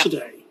 The House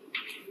today.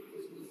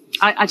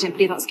 I don't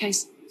believe that's the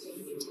case.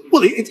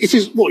 Well, it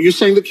is what you're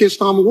saying that Keir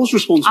Starmer was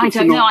responsible. I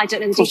don't know. I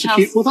don't know the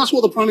details. Well, that's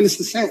what the Prime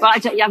Minister said. But I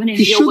don't. You haven't heard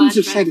he your shouldn't word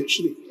have for said it, it,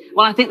 should he?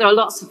 Well, I think there are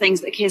lots of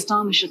things that Keir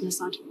Starmer shouldn't have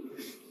said.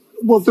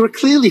 Well, there are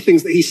clearly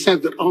things that he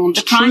said that aren't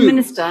true. The Prime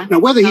Minister. Now,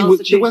 whether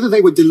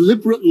they were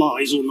deliberate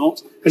lies or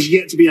not has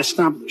yet to be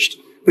established.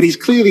 But he's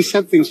clearly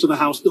said things to the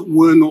House that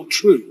were not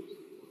true.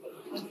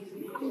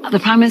 The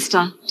Prime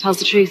Minister tells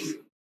the truth.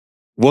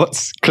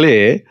 What's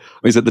clear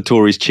is that the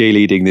Tories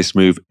cheerleading this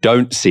move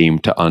don't seem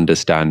to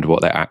understand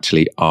what they're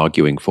actually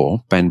arguing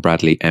for. Ben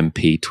Bradley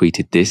MP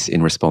tweeted this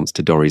in response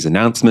to Dorries'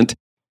 announcement.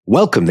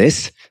 Welcome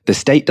this. The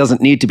state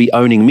doesn't need to be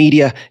owning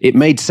media. It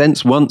made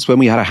sense once when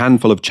we had a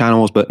handful of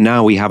channels, but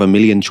now we have a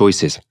million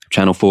choices.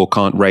 Channel 4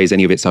 can't raise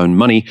any of its own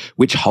money,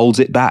 which holds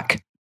it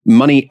back.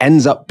 Money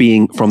ends up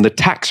being from the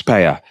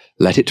taxpayer.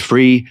 Let it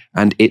free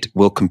and it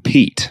will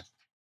compete.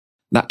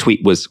 That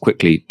tweet was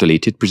quickly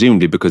deleted,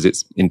 presumably because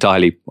it's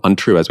entirely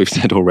untrue, as we've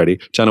said already.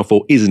 Channel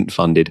 4 isn't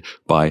funded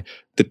by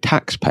the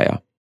taxpayer.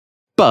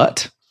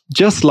 But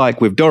just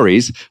like with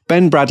Dorries,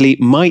 Ben Bradley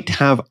might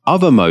have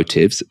other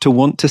motives to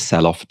want to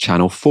sell off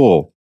Channel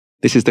 4.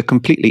 This is the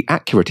completely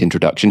accurate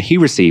introduction he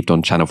received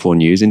on Channel 4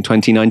 News in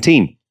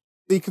 2019.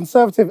 The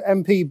Conservative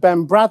MP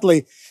Ben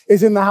Bradley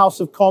is in the House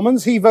of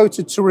Commons. He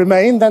voted to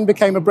remain, then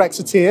became a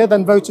Brexiteer,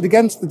 then voted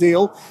against the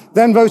deal,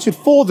 then voted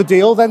for the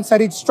deal, then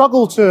said he'd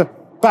struggle to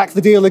back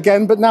the deal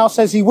again, but now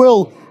says he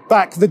will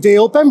back the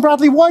deal. Ben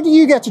Bradley, why do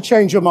you get to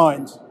change your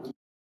mind?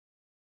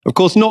 Of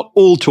course, not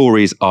all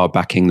Tories are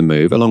backing the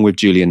move. Along with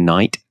Julian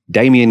Knight,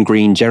 Damien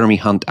Green, Jeremy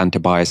Hunt and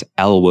Tobias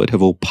Ellwood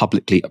have all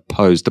publicly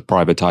opposed the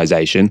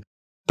privatisation.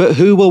 But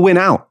who will win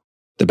out?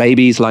 The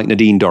babies like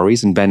Nadine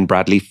Dorries and Ben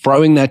Bradley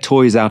throwing their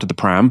toys out of the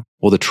pram,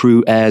 or the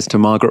true heirs to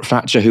Margaret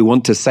Thatcher who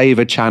want to save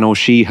a channel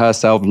she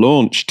herself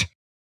launched?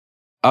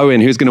 Owen,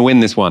 who's going to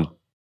win this one?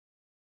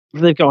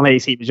 They've got an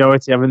 8-seat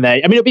majority, haven't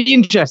they? I mean, it'll be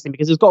interesting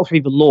because it's got to go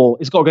through the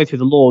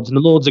Lords, and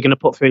the Lords are going to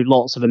put through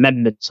lots of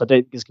amendments. I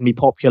don't think it's going to be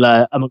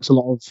popular amongst a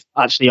lot of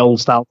actually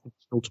old-style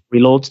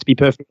Tory Lords, to be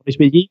perfectly honest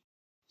with you.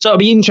 So it'll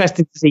be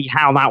interesting to see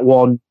how that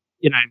one,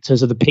 in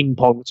terms of the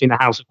ping-pong between the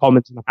House of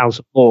Commons and the House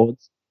of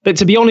Lords. But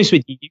to be honest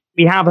with you,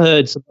 we have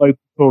heard some local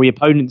Tory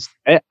opponents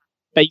to it,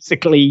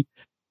 basically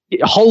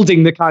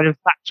holding the kind of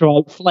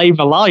Thatcherite flame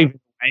alive in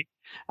a way.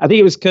 I think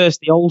it was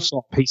Kirsty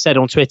Allsop who said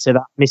on Twitter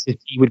that Mrs.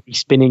 P would be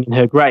spinning in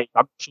her grave.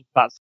 I'm not sure if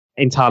that's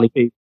entirely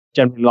true.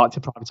 Generally like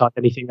to privatise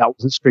anything that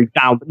wasn't screwed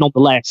down, but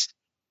nonetheless,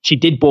 she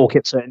did balk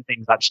at certain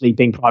things actually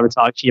being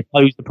privatised. She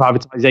opposed the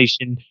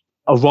privatisation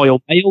of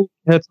Royal Mail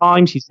in her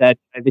time. She said,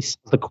 this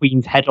has the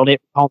Queen's head on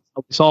it, we can't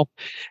sell this off.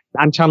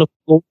 And Channel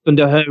 4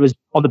 under her was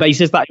on the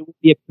basis that it would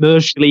be a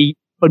commercially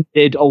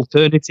funded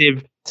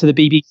alternative to the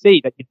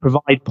BBC, that you'd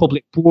provide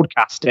public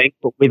broadcasting,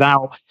 but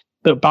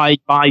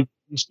by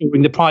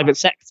ensuring the private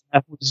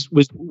sector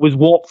was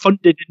what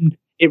funded and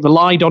it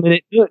relied on and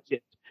it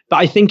nurtured. But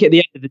I think at the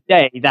end of the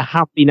day, there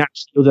have been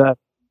actually other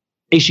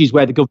issues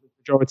where the government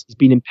majority has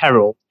been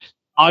imperiled.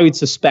 I would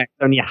suspect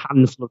only a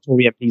handful of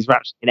Tory MPs are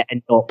actually going to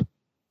end up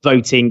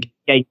voting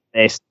against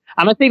this.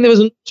 And I think there was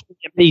enough Tory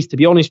MPs, to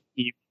be honest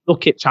with you,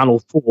 look at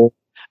Channel 4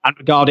 and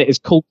regard it as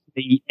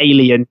culturally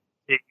alien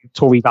to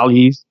Tory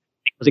values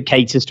because it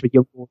caters to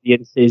young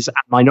audiences and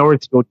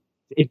minority audiences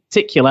in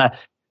particular.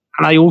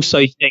 And I also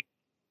think,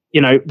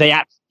 they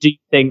actually do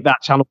think that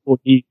Channel 4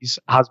 News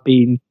has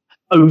been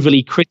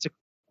overly critical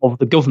of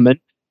the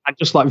government. And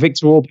just like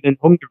Viktor Orban in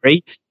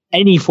Hungary,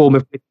 any form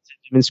of criticism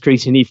and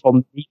scrutiny from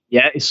the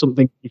media is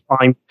something we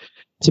find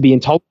to be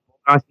intolerable.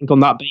 I think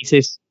on that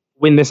basis,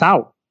 win this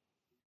out.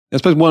 I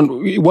suppose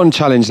one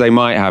challenge they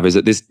might have is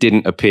that this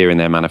didn't appear in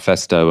their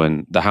manifesto,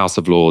 and the House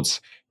of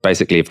Lords,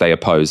 basically, if they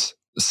oppose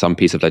some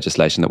piece of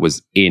legislation that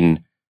was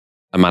in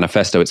a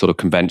manifesto, it's sort of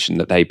convention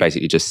that they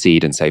basically just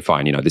cede and say,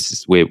 fine,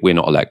 we're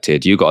not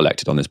elected. You got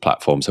elected on this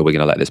platform, so we're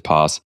going to let this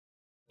pass.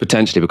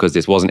 Potentially because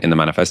this wasn't in the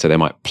manifesto, they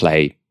might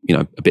play,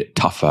 a bit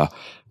tougher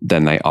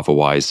than they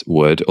otherwise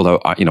would. Although,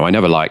 I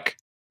never like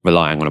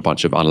relying on a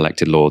bunch of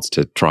unelected lords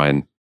to try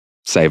and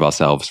save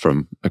ourselves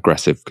from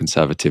aggressive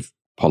conservative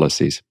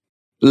policies.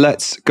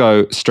 Let's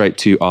go straight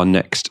to our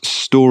next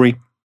story.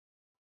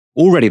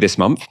 Already this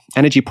month,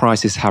 energy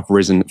prices have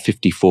risen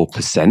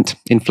 54%.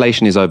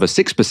 Inflation is over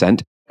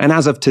 6%. And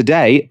as of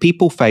today,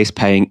 people face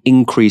paying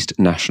increased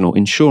national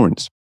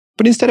insurance.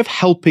 But instead of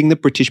helping the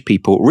British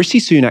people, Rishi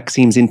Sunak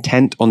seems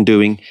intent on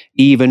doing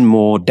even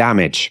more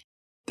damage.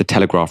 The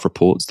Telegraph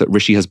reports that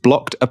Rishi has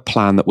blocked a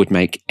plan that would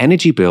make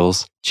energy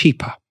bills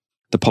cheaper.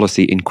 The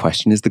policy in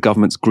question is the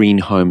government's Green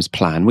Homes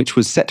Plan, which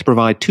was set to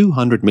provide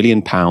 £200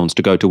 million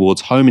to go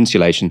towards home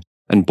insulation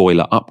and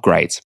boiler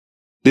upgrades.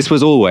 This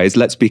was always,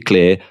 let's be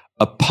clear,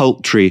 a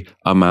paltry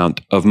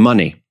amount of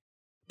money.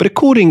 But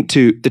according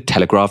to The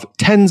Telegraph,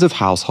 tens of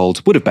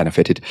households would have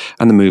benefited,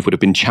 and the move would have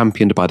been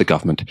championed by the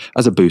government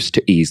as a boost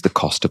to ease the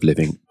cost of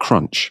living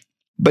crunch.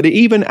 But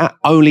even at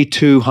only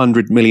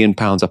 £200 million,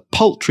 a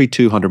paltry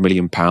 £200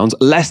 million,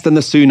 less than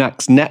the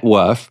Sunak's net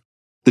worth,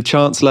 the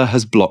Chancellor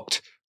has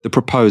blocked the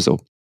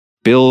proposal.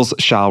 Bills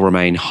shall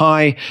remain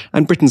high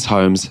and Britain's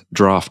homes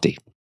drafty.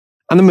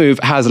 And the move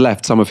has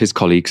left some of his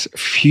colleagues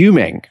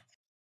fuming.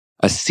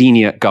 A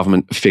senior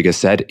government figure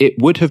said, it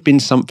would have been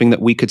something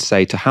that we could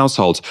say to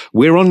households.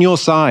 We're on your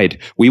side.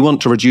 We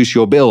want to reduce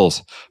your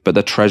bills. But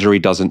the Treasury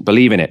doesn't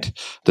believe in it.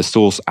 The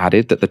source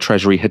added that the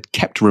Treasury had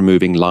kept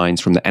removing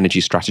lines from the energy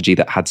strategy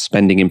that had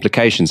spending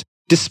implications,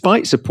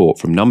 despite support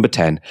from Number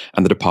 10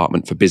 and the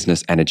Department for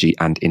Business, Energy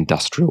and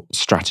Industrial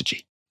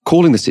Strategy,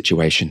 calling the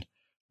situation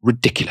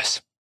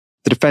ridiculous.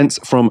 The defence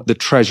from the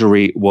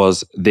Treasury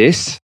was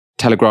this.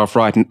 Telegraph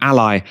write, an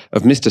ally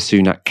of Mr.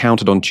 Sunak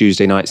countered on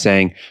Tuesday night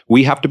saying,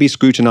 we have to be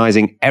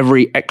scrutinising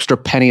every extra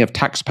penny of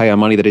taxpayer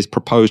money that is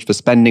proposed for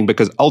spending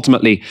because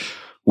ultimately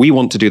we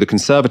want to do the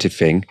Conservative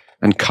thing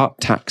and cut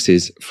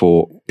taxes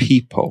for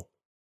people.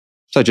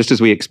 So just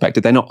as we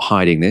expected, they're not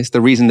hiding this.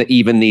 The reason that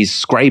even these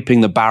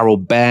scraping the barrel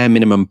bare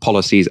minimum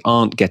policies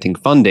aren't getting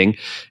funding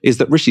is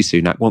that Rishi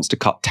Sunak wants to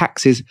cut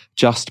taxes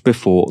just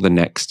before the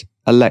next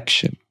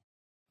election.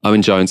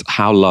 Owen Jones,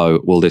 how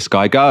low will this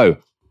guy go?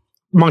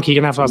 Monkey,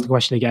 you're going to have to ask the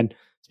question again.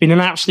 It's been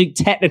an absolute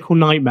technical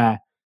nightmare.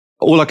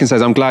 All I can say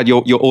is I'm glad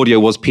your audio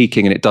was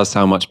peaking and it does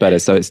sound much better.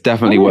 So it's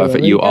definitely worth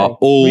it. You are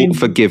all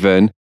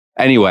forgiven.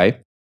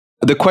 Anyway,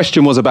 the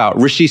question was about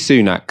Rishi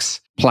Sunak's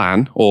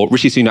plan, or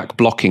Rishi Sunak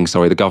blocking,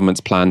 the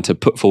government's plan to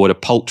put forward a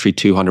paltry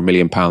 £200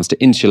 million to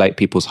insulate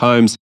people's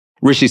homes.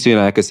 Rishi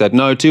Sunak has said,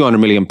 no, £200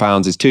 million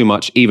is too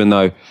much, even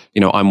though,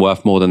 I'm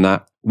worth more than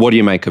that. What do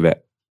you make of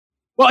it?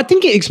 Well, I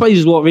think it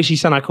exposes what Rishi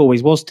Sunak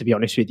always was, to be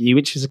honest with you,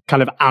 which is a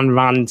kind of Ayn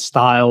Rand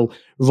style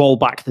roll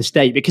back the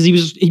state, because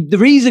the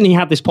reason he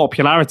had this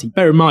popularity,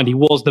 bear in mind, he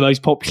was the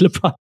most popular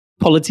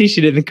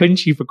politician in the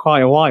country for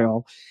quite a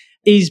while,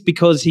 is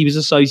because he was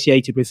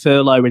associated with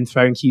furlough and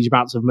throwing huge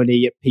amounts of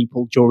money at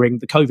people during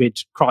the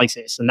COVID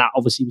crisis. And that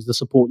obviously was the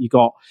support you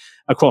got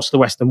across the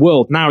Western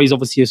world. Now he's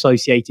obviously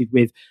associated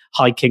with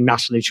hiking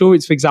national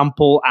insurance, for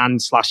example,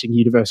 and slashing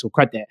universal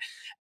credit.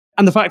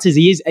 And the fact is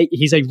he's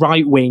a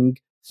right-wing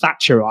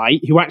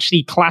Thatcherite who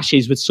actually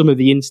clashes with some of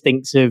the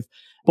instincts of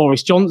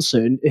Boris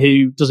Johnson,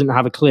 who doesn't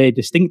have a clear,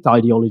 distinct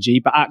ideology,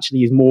 but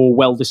actually is more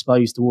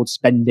well-disposed towards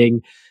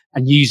spending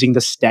and using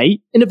the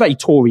state in a very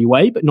Tory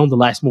way, but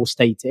nonetheless more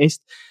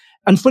statist.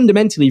 And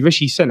fundamentally,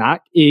 Rishi Sunak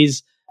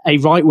is a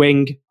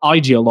right-wing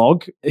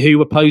ideologue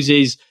who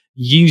opposes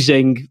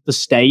using the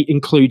state,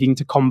 including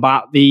to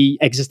combat the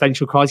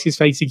existential crisis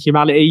facing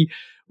humanity,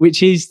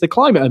 which is the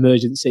climate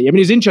emergency. I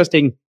mean, it's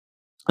interesting.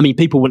 I mean,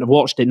 people wouldn't have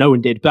watched it. No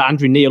one did. But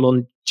Andrew Neil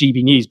on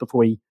GB News,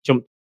 before he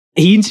jumped,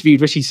 he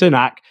interviewed Rishi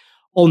Sunak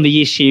on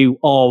the issue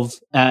of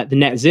the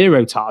net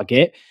zero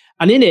target.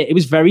 And in it, it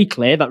was very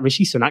clear that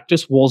Rishi Sunak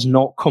just was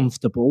not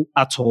comfortable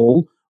at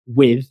all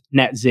with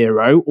net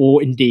zero,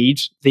 or indeed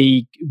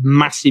the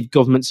massive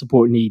government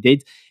support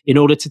needed in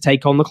order to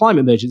take on the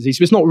climate emergency.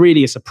 So it's not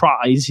really a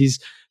surprise. His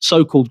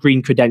so-called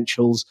green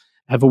credentials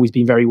have always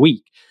been very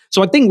weak.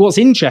 So I think what's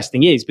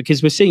interesting is,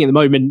 because we're seeing at the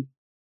moment,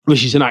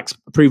 Rishi Sunak's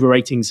approval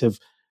ratings have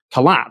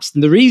collapsed.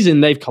 And the reason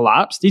they've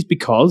collapsed is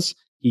because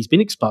he's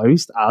been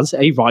exposed as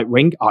a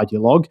right-wing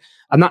ideologue.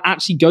 And that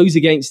actually goes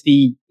against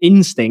the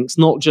instincts,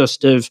 not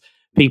just of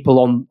people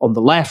on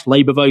the left,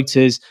 Labour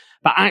voters,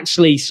 but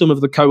actually some of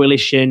the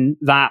coalition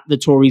that the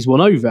Tories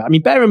won over. I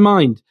mean, bear in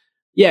mind,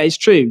 yeah, it's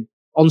true.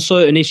 On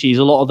certain issues,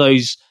 a lot of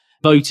those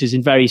voters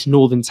in various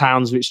northern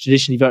towns, which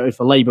traditionally voted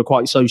for Labour,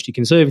 quite socially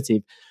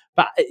conservative.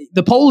 But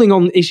the polling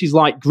on issues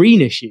like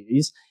green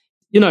issues,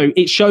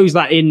 it shows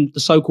that in the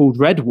so-called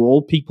red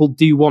wall, people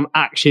do want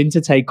action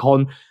to take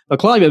on the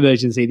climate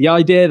emergency. The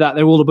idea that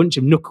they're all a bunch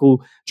of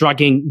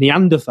knuckle-dragging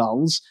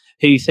Neanderthals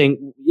who think,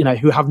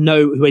 who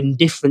are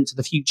indifferent to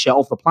the future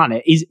of the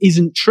planet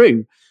isn't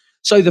true.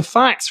 So the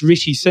fact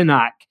Rishi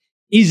Sunak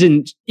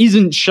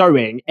isn't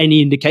showing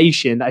any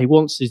indication that he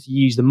wants to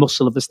use the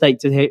muscle of the state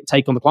to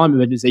take on the climate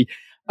emergency,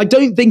 I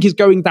don't think is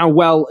going down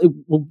well.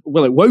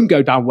 Well, it won't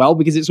go down well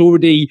because it's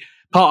already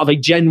part of a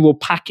general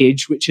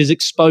package which has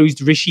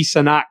exposed Rishi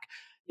Sunak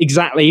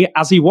exactly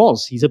as he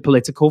was. He's a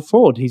political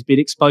fraud. He's been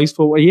exposed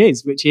for what he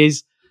is, which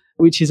is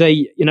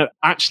a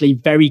actually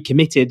very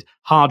committed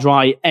hard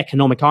right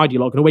economic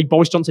ideologue in a way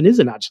Boris Johnson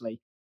isn't actually,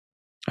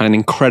 and an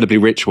incredibly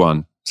rich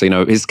one.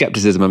 So, his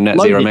skepticism of net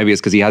zero, maybe it's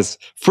because he has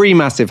 3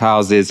 massive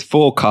houses,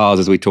 4 cars,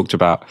 as we talked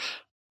about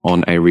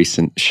on a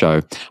recent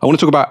show. I want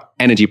to talk about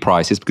energy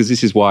prices because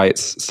this is why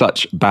it's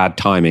such bad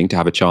timing to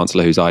have a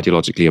chancellor who's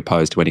ideologically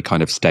opposed to any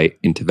kind of state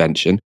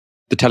intervention.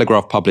 The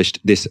Telegraph published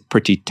this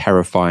pretty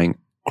terrifying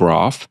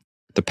graph.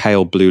 The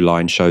pale blue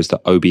line shows the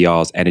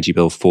OBR's energy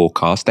bill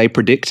forecast. They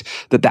predict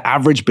that the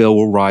average bill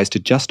will rise to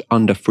just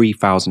under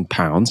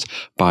 £3,000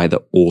 by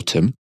the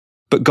autumn.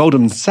 But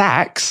Goldman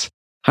Sachs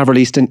have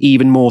released an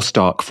even more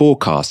stark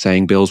forecast,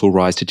 saying bills will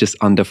rise to just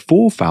under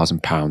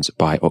 £4,000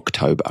 by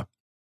October.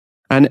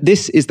 And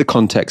this is the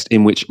context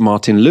in which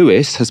Martin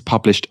Lewis has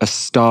published a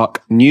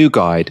stark new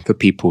guide for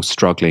people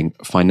struggling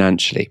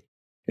financially.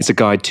 It's a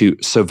guide to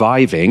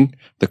surviving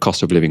the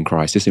cost of living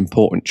crisis,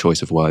 important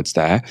choice of words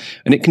there.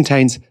 And it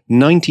contains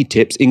 90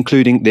 tips,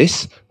 including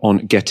this on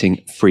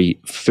getting free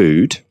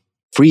food,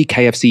 free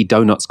KFC,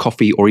 donuts,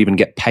 coffee, or even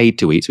get paid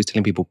to eat. So he's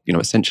telling people,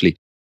 essentially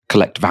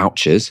collect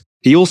vouchers.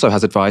 He also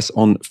has advice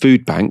on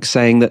food banks,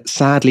 saying that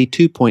sadly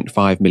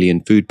 2.5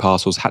 million food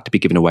parcels had to be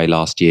given away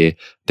last year.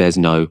 There's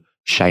no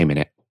shame in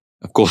it.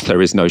 Of course,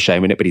 there is no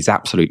shame in it, but he's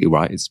absolutely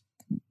right. It's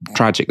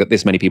tragic that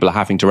this many people are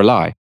having to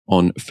rely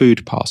on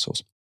food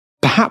parcels.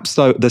 Perhaps,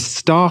 though, the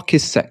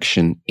starkest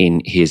section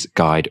in his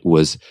guide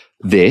was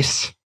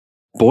this: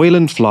 boil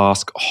and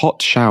flask hot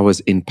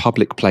showers in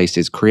public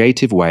places,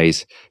 creative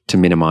ways to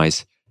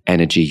minimize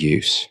energy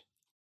use.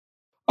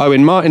 Oh,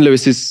 in Martin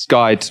Lewis's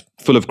guide,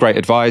 full of great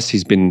advice.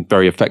 He's been a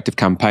very effective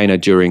campaigner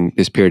during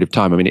this period of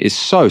time. I mean, it is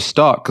so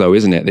stark, though,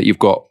 isn't it? That you've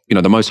got,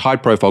 the most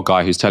high-profile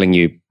guy who's telling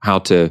you how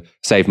to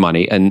save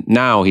money, and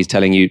now he's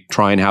telling you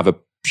try and have a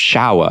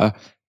shower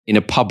in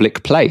a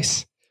public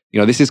place.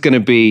 This is going to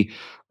be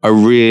a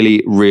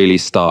really, really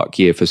stark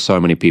year for so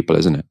many people,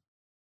 isn't it?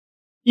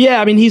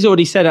 Yeah, I mean, he's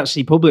already said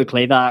actually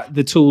publicly that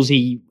the tools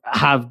he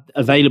have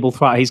available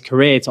throughout his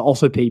career to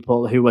offer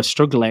people who are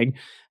struggling,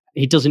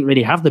 he doesn't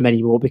really have them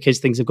anymore because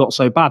things have got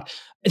so bad.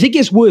 I think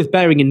it's worth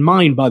bearing in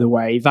mind, by the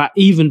way, that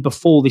even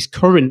before this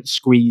current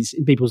squeeze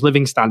in people's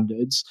living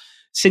standards,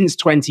 since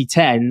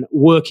 2010,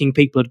 working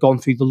people had gone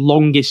through the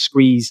longest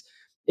squeeze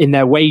in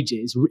their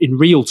wages in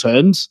real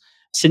terms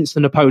since the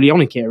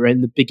Napoleonic era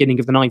in the beginning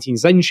of the 19th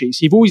century.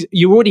 So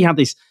you already had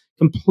this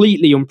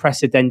completely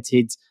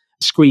unprecedented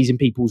squeeze in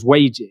people's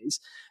wages.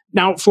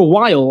 Now, for a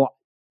while,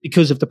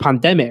 because of the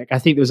pandemic, I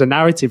think there was a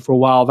narrative for a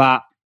while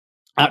that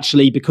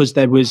actually, because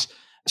there was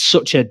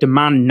such a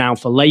demand now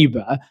for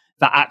labour,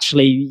 that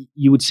actually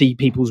you would see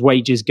people's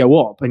wages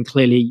go up. And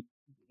clearly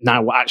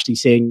now we're actually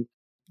seeing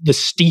the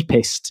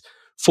steepest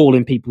fall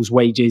in people's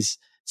wages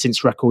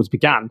since records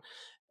began.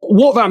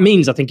 What that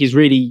means, I think, is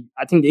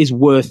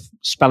worth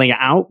spelling it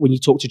out when you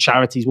talk to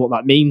charities. What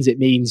that means, it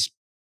means,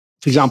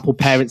 for example,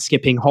 parents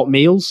skipping hot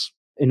meals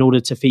in order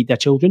to feed their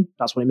children.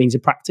 That's what it means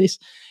in practice.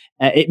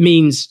 It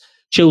means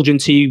children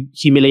too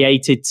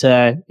humiliated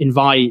to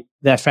invite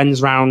their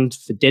friends round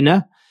for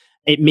dinner.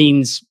 It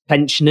means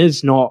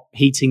pensioners not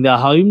heating their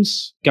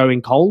homes,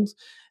 going cold.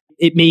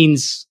 It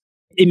means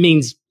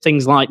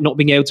things like not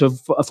being able to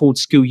afford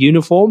school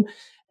uniform.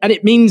 And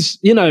it means,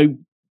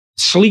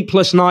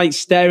 sleepless nights,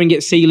 staring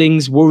at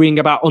ceilings, worrying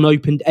about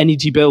unopened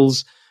energy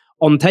bills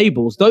on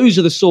tables. Those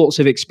are the sorts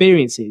of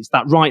experiences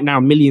that right now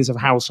millions of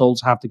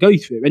households have to go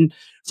through. And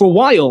for a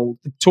while,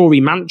 the Tory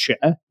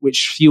mantra,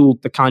 which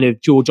fueled the kind of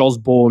George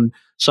Osborne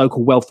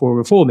so-called welfare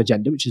reform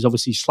agenda, which is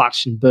obviously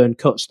slash and burn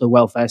cuts to the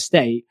welfare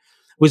state,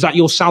 was that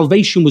your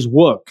salvation was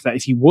work, that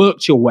if you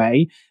worked your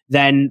way,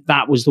 then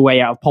that was the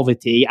way out of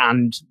poverty,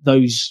 and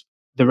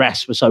the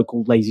rest were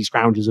so-called lazy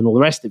scroungers and all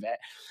the rest of it.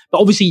 But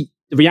obviously,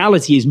 the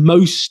reality is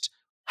most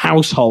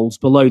households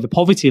below the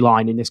poverty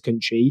line in this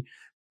country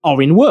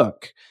are in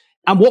work.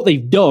 And what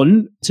they've done,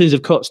 in terms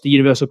of cuts to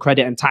universal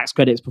credit and tax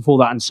credits before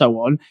that and so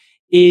on,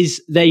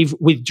 is they've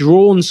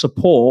withdrawn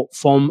support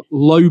from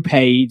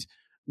low-paid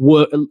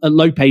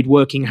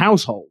working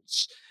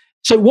households.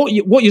 So what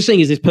you're seeing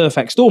is this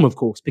perfect storm, of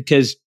course,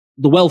 because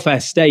the welfare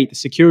state,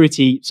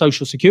 the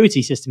social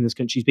security system in this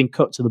country has been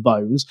cut to the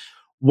bones,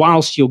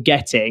 whilst you're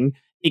getting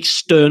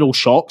external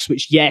shocks,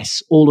 which,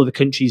 yes, all of the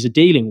countries are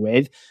dealing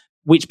with,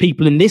 which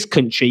people in this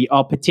country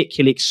are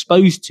particularly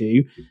exposed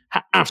to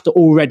after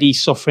already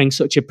suffering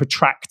such a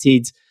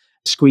protracted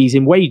squeeze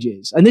in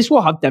wages. And this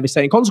will have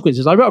devastating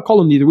consequences. I wrote a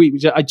column the other week,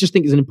 which I just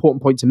think is an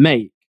important point to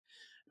make.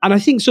 And I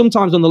think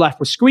sometimes on the left,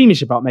 we're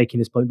squeamish about making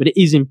this point, but it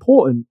is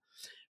important,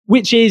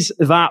 which is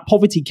that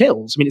poverty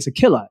kills. I mean, it's a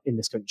killer in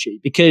this country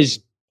because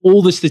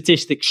all the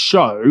statistics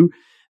show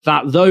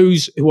that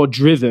those who are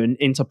driven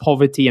into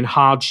poverty and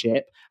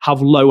hardship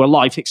have lower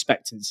life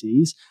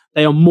expectancies.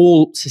 They are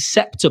more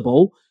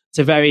susceptible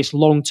to various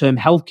long-term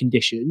health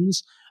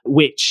conditions,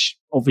 which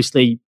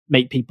obviously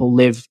make people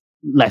live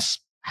less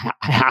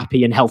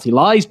happy and healthy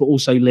lives, but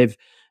also live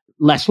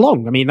less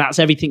long. I mean, that's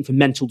everything from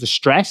mental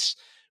distress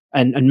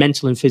and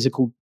mental and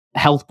physical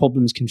health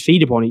problems can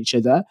feed upon each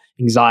other,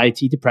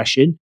 anxiety,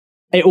 depression.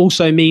 It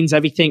also means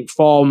everything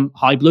from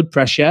high blood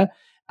pressure,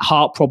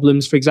 heart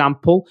problems, for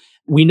example.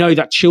 We know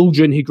that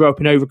children who grow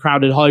up in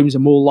overcrowded homes are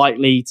more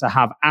likely to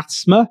have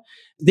asthma.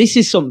 This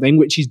is something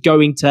which is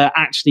going to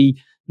actually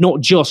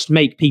not just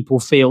make people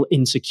feel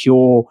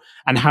insecure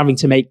and having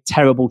to make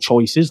terrible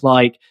choices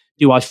like,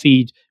 will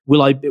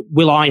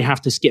I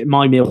have to skip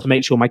my meal to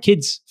make sure my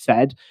kid's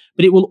fed?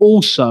 But it will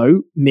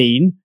also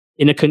mean,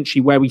 in a country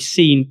where we've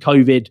seen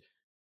COVID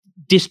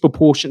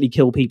disproportionately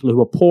kill people who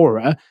are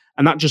poorer,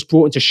 and that just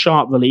brought into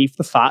sharp relief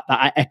the fact that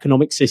our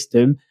economic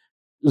system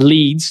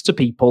leads to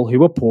people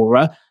who are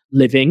poorer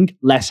living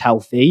less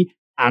healthy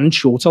and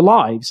shorter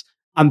lives.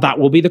 And that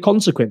will be the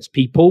consequence.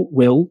 People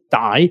will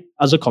die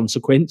as a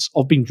consequence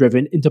of being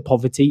driven into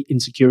poverty,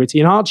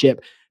 insecurity, and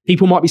hardship.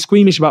 People might be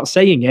squeamish about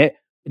saying it,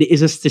 but it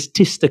is a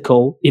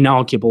statistical,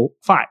 inarguable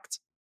fact.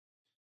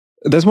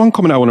 There's one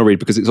comment I want to read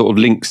because it sort of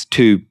links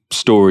to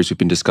stories we've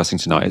been discussing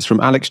tonight. It's from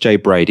Alex J.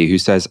 Brady, who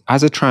says,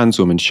 as a trans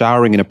woman,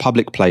 showering in a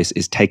public place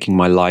is taking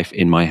my life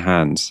in my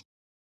hands.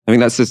 I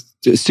think that's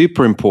a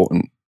super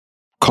important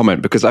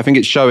comment because I think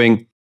it's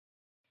showing,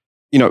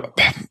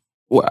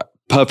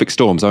 perfect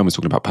storms. I was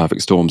talking about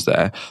perfect storms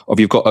there.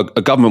 You've got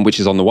a government which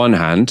is on the one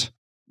hand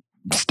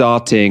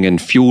starting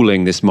and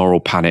fueling this moral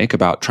panic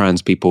about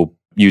trans people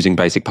using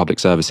basic public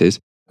services.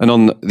 And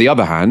on the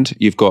other hand,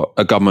 you've got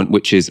a government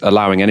which is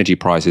allowing energy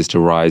prices to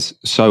rise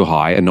so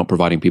high and not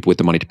providing people with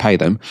the money to pay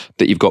them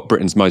that you've got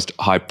Britain's most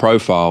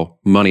high-profile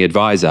money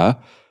advisor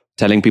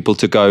telling people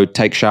to go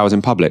take showers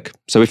in public.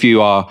 So if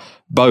you are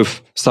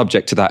both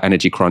subject to that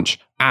energy crunch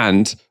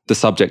and the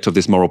subject of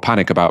this moral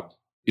panic about,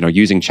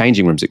 using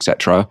changing rooms,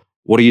 etc.,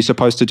 what are you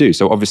supposed to do?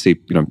 So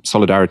obviously,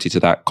 solidarity to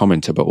that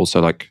commenter, but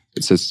also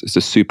it's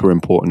a super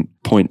important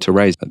point to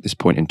raise at this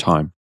point in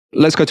time.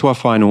 Let's go to our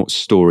final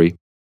story.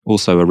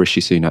 Also a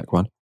Rishi Sunak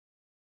one.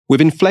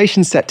 With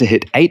inflation set to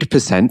hit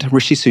 8%,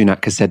 Rishi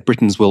Sunak has said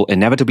Britons will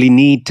inevitably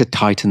need to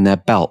tighten their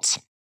belts.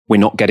 We're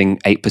not getting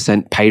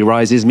 8% pay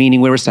rises,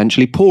 meaning we're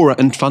essentially poorer,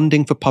 and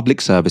funding for public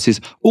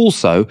services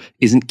also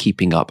isn't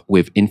keeping up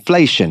with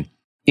inflation.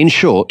 In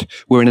short,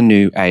 we're in a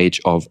new age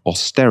of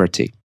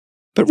austerity.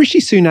 But Rishi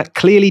Sunak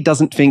clearly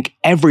doesn't think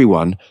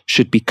everyone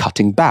should be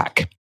cutting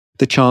back.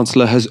 The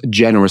Chancellor has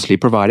generously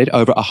provided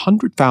over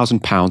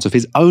 £100,000 of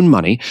his own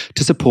money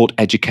to support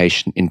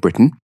education in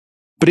Britain.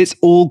 But it's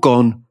all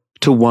gone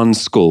to one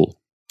school,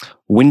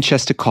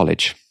 Winchester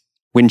College.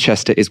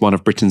 Winchester is one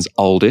of Britain's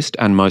oldest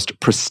and most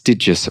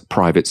prestigious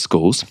private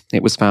schools.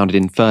 It was founded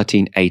in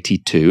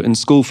 1382, and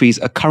school fees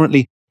are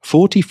currently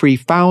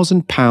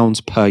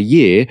 £43,000 per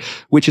year,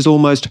 which is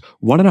almost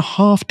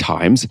 1.5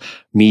 times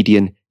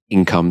median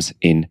incomes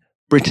in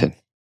Britain.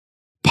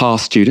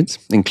 Past students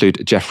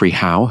include Geoffrey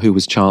Howe, who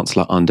was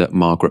Chancellor under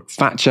Margaret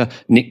Thatcher,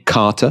 Nick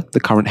Carter, the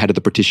current head of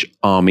the British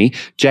Army,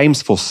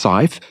 James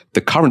Forsyth,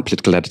 the current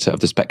political editor of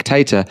The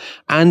Spectator,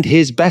 and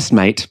his best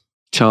mate,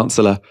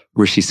 Chancellor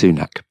Rishi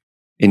Sunak.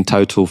 In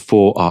total,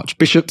 4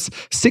 archbishops,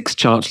 6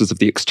 chancellors of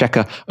the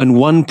Exchequer, and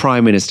 1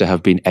 prime minister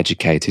have been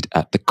educated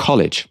at the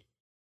college.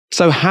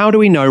 So how do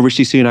we know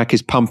Rishi Sunak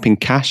is pumping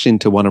cash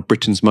into one of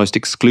Britain's most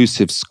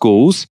exclusive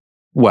schools?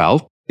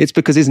 Well, it's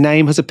because his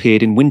name has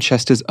appeared in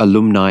Winchester's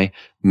alumni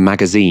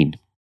magazine.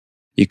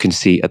 You can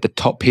see at the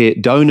top here,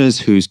 donors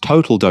whose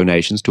total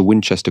donations to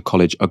Winchester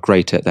College are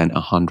greater than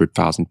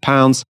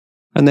 £100,000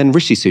 And then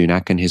Rishi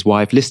Sunak and his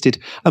wife listed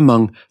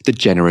among the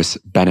generous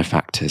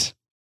benefactors.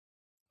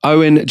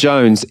 Owen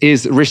Jones,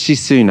 is Rishi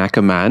Sunak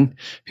a man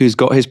who's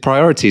got his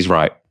priorities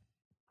right?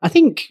 I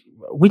think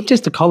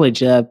Winchester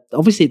College,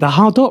 obviously they're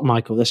hard up,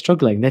 Michael. They're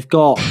struggling. They've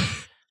got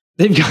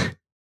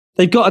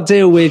to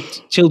deal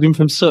with children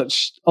from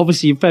such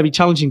obviously very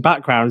challenging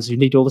backgrounds who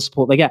need all the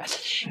support they get.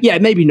 Yeah,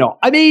 maybe not.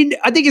 I mean,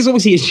 I think it's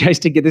obviously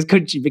interesting in this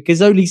country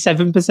because only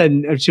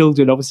 7% of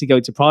children obviously go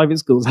to private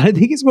schools. And I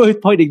think it's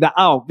worth pointing that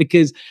out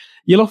because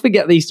you'll often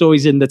get these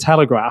stories in the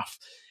Telegraph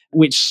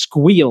which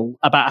squeal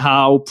about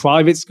how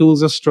private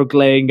schools are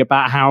struggling,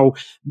 about how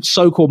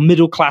so-called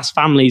middle-class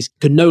families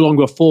can no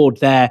longer afford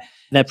their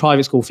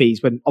private school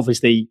fees, when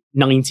obviously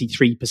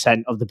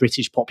 93% of the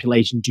British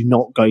population do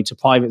not go to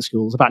private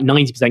schools. About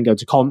 90% go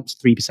to comps,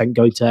 3%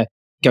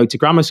 go to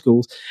grammar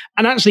schools.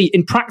 And actually,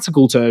 in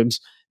practical terms,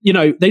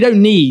 they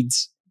don't need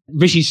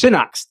Rishi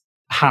Sunak's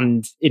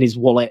hand in his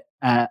wallet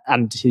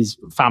and his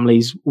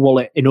family's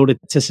wallet in order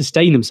to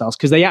sustain themselves,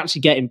 because they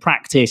actually get in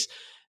practice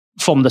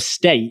from the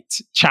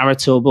state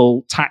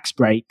charitable tax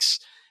breaks,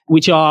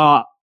 which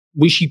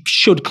you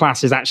should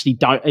class as actually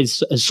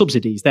as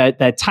subsidies.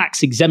 They're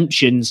tax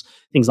exemptions,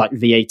 things like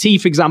VAT,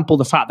 for example,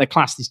 the fact they're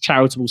classed as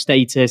charitable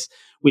status,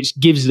 which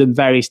gives them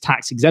various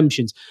tax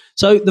exemptions.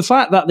 So the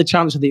fact that the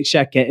Chancellor of the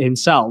Exchequer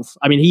himself,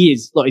 I mean,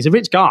 he's a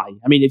rich guy.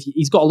 I mean, if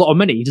he's got a lot of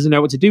money, he doesn't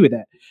know what to do with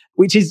it,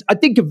 which is, I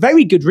think, a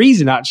very good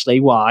reason, actually,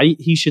 why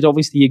he should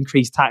obviously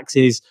increase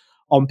taxes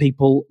on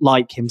people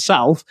like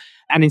himself.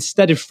 And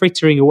instead of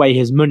frittering away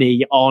his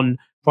money on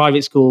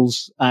private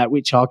schools,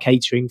 which are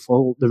catering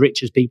for the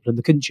richest people in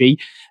the country,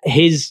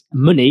 his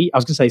money, I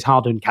was going to say it's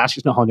hard-earned cash,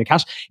 it's not hard-earned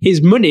cash,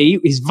 his money,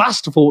 his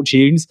vast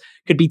fortunes,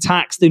 could be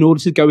taxed in order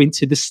to go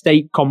into the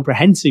state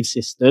comprehensive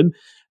system,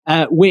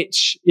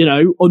 which,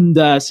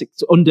 under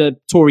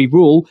Tory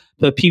rule,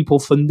 the pupil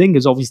funding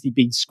has obviously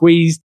been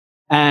squeezed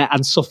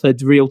and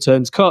suffered real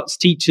terms cuts.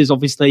 Teachers,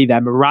 obviously, their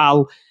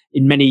morale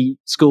in many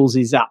schools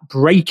is at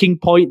breaking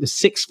point. The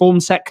sixth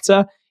form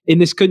sector in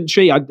this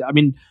country, I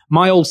mean,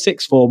 my old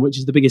sixth form, which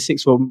is the biggest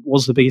sixth form,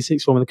 was the biggest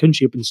sixth form in the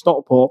country up in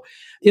Stockport.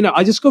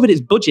 I discovered its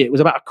budget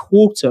was about a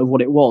quarter of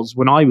what it was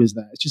when I was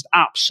there. It's just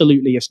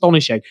absolutely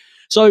astonishing.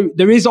 So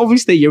there is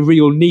obviously a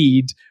real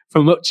need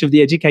for much of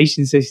the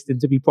education system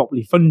to be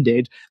properly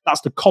funded.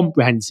 That's the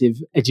comprehensive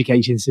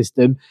education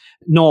system,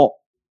 not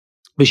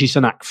Rishi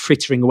Sunak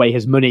frittering away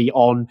his money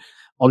on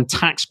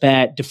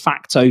taxpayer de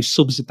facto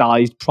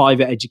subsidised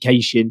private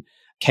education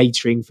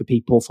catering for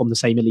people from the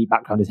same elite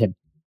background as him.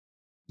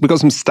 We've got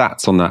some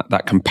stats on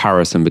that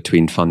comparison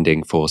between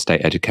funding for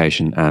state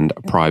education and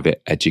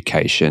private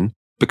education,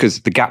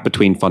 because the gap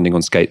between funding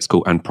on state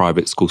school and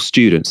private school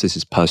students, this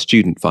is per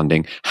student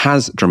funding,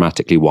 has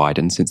dramatically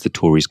widened since the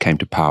Tories came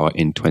to power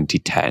in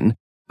 2010.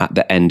 At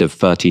the end of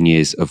 13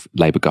 years of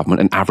Labour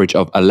government, an average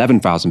of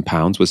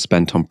 £11,000 was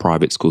spent on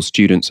private school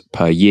students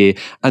per year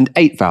and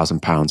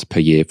 £8,000 per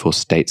year for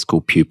state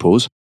school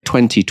pupils.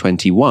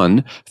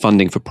 2021,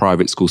 funding for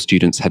private school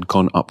students had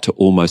gone up to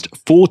almost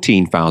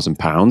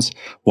 £14,000,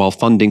 while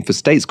funding for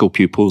state school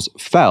pupils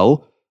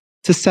fell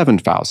to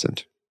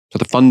 £7,000. So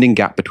the funding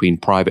gap between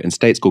private and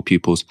state school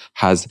pupils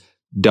has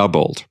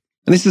doubled.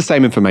 And this is the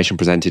same information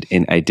presented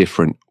in a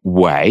different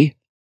way.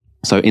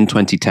 So in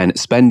 2010,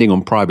 spending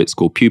on private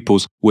school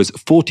pupils was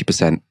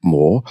 40%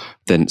 more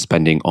than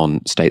spending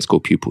on state school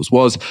pupils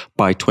was.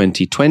 By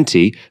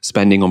 2020,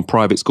 spending on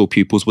private school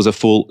pupils was a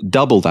full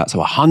double that,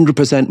 so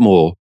 100%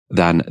 more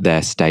than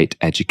their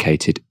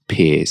state-educated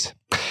peers.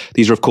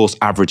 These are, of course,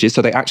 averages,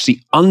 so they actually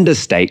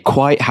understate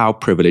quite how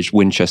privileged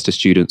Winchester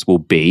students will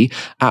be.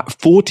 At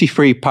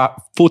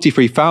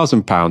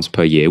 £43,000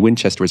 per year,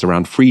 Winchester is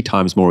around 3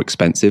 times more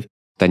expensive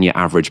than your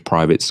average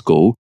private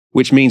school,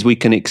 which means we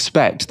can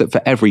expect that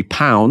for every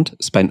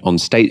 £1 spent on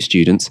state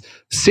students,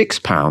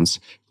 £6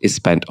 is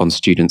spent on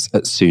students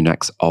at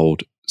Sunak's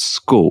old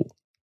school.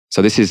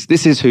 So this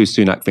is who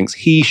Sunak thinks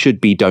he should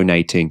be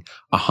donating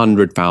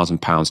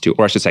 £100,000 to,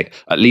 or I should say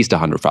at least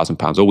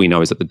 £100,000. All we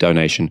know is that the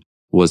donation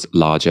was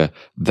larger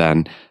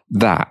than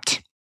that.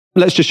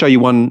 Let's just show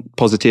you one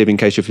positive in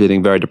case you're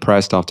feeling very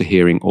depressed after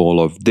hearing all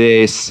of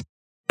this.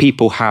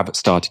 People have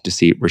started to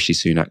see Rishi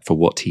Sunak for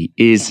what he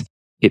is.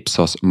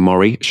 Ipsos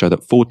Mori show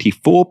that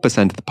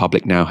 44% of the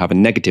public now have a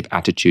negative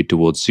attitude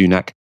towards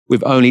Sunak,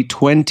 with only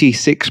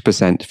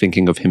 26%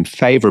 thinking of him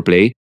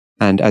favourably.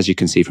 And as you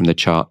can see from the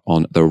chart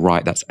on the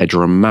right, that's a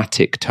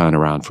dramatic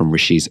turnaround from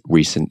Rishi's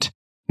recent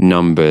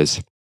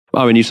numbers.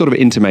 Oh, and you sort of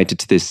intimated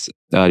to this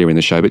earlier in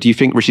the show, but do you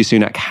think Rishi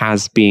Sunak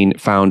has been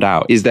found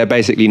out? Is there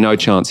basically no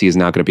chance he is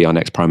now going to be our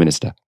next Prime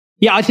Minister?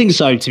 Yeah, I think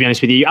so, to be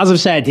honest with you. As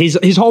I've said,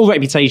 his whole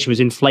reputation was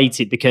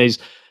inflated because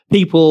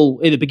people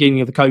in the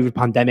beginning of the COVID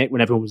pandemic, when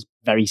everyone was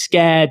very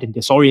scared and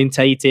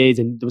disorientated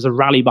and there was a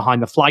rally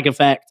behind the flag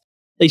effect,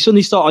 they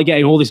suddenly started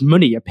getting all this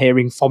money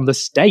appearing from the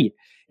state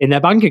in their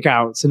bank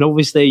accounts. And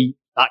obviously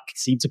that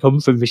seemed to come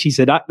from Rishi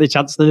Sunak, the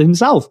Chancellor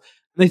himself.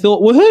 And they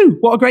thought, woohoo,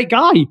 what a great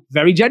guy.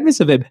 Very generous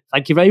of him.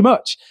 Thank you very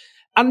much.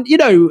 And,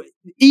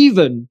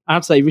 even, I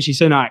have to say, Rishi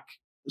Sunak,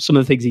 some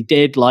of the things he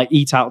did, like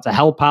Eat Out to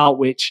Help Out,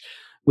 which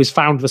was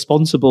found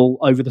responsible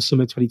over the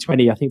summer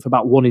 2020, I think, for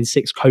about 1 in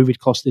 6 COVID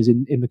clusters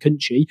in the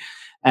country,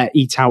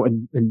 eat out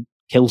and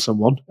kill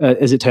someone,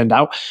 as it turned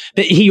out.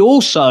 But he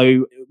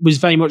also was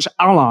very much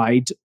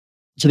allied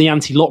to the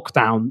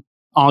anti-lockdown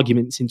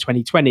arguments in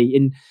 2020.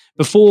 And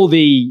before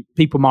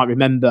people might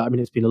remember, I mean,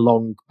 it's been a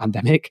long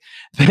pandemic,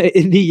 but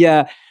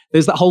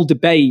there's that whole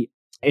debate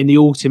in the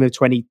autumn of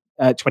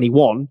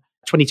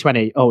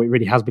 2020. Oh, it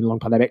really has been a long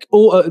pandemic.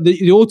 Or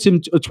the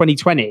autumn of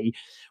 2020,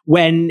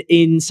 when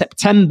in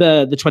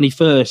September the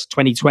 21st,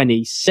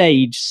 2020,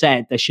 Sage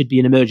said there should be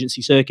an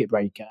emergency circuit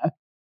breaker,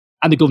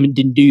 and the government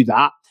didn't do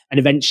that. And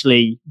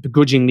eventually,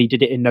 begrudgingly,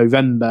 did it in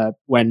November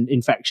when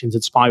infections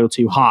had spiraled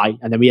too high.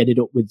 And then we ended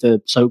up with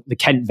the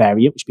Kent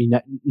variant, which has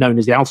been known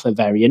as the Alpha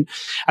variant.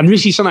 And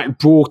Rishi Sunak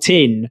brought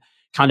in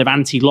kind of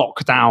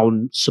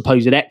anti-lockdown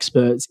supposed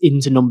experts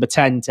into Number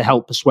 10 to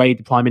help persuade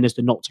the Prime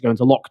Minister not to go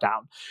into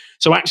lockdown.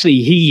 So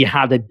actually, he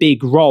had a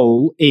big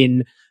role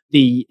in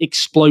the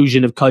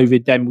explosion of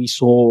COVID then we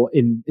saw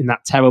in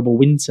that terrible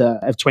winter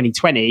of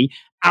 2020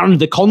 and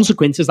the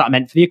consequences that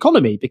meant for the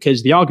economy.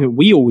 Because the argument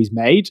we always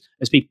made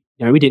as people,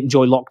 we didn't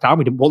enjoy lockdown.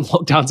 We didn't want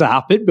lockdown to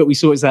happen, but we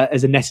saw it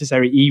as a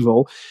necessary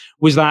evil,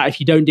 was that if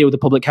you don't deal with the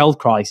public health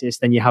crisis,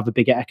 then you have a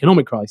bigger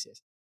economic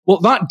crisis. Well,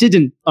 that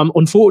didn't,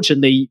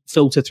 unfortunately,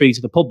 filter through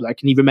to the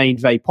public, and he remained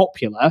very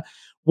popular.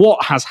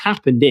 What has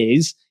happened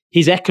is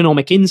his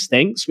economic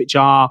instincts, which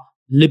are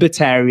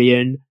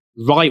libertarian,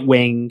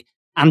 right-wing,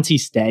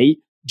 anti-state,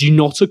 do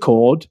not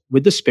accord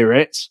with the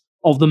spirit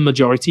of the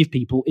majority of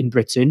people in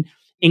Britain,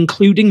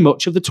 including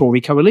much of the Tory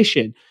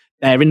coalition.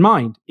 Bear in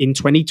mind, in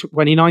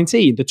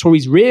 2019, the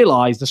Tories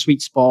realised the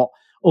sweet spot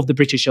of the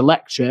British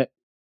electorate,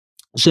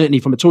 certainly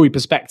from a Tory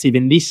perspective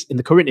in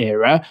the current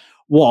era,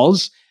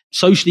 was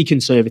socially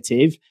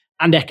conservative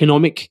and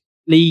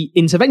economically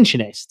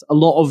interventionist. A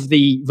lot of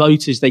the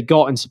voters they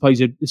got in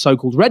supposed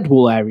so-called red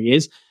wall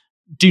areas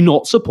do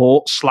not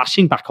support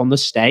slashing back on the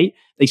state.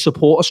 They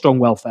support a strong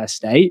welfare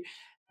state.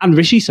 And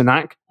Rishi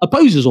Sunak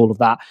opposes all of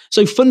that.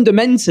 So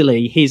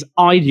fundamentally, his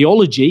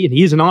ideology, and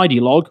he is an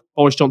ideologue,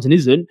 Boris Johnson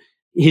isn't,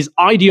 his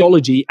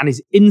ideology and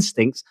his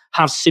instincts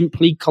have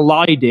simply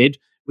collided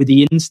with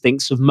the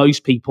instincts of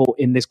most people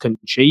in this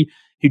country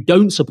who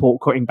don't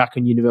support cutting back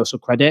on universal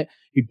credit,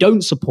 who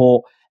don't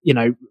support,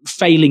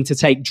 failing to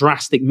take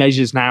drastic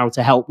measures now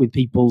to help with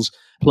people's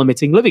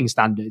plummeting living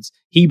standards.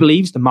 He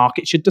believes the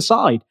market should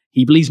decide.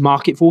 He believes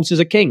market forces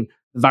are king.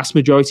 The vast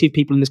majority of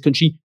people in this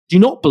country do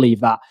not believe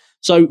that.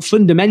 So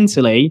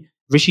fundamentally,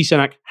 Rishi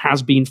Sunak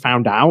has been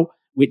found out,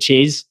 which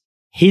is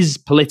his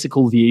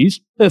political views,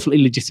 perfectly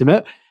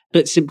legitimate,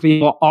 but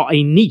simply are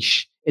a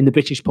niche in the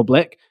British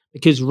public,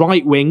 because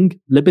right-wing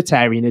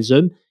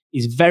libertarianism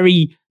is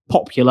very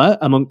popular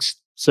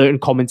amongst certain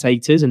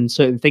commentators and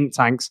certain think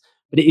tanks,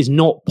 but it is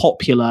not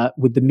popular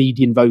with the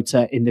median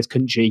voter in this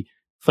country.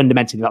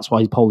 Fundamentally, that's why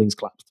his polling's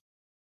collapsed.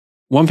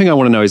 One thing I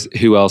want to know is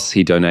who else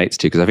he donates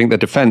to, because I think the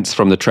defense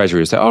from the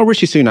Treasury is that,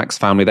 Rishi Sunak's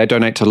family, they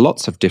donate to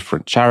lots of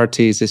different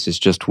charities. This is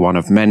just one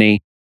of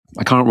many.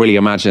 I can't really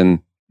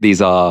imagine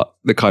these are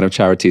the kind of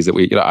charities that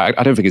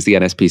I don't think it's the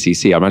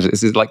NSPCC. I imagine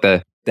this is like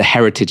the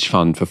Heritage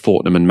Fund for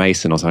Fortnum and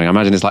Mason or something. I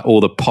imagine it's like all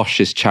the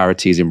poshest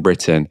charities in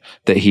Britain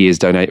that he is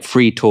donate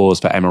free tours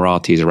for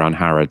Emiratis around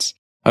Harrods.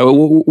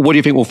 What do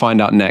you think we'll find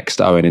out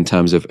next, Owen, in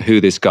terms of who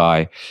this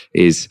guy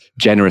is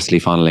generously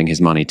funneling his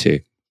money to?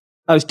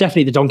 Oh, it's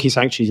definitely the donkey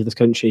sanctuaries of this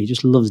country. He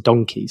just loves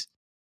donkeys.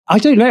 I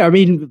don't know. I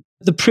mean,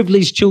 the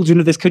privileged children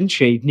of this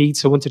country need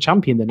someone to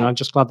champion them. And I'm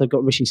just glad they've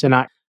got Rishi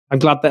Sunak. I'm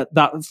glad that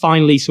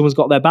finally someone's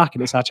got their back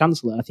and it's our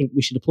Chancellor. I think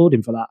we should applaud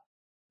him for that.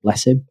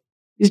 Bless him.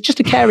 He's just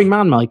a caring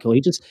man, Michael.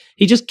 He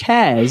just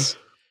cares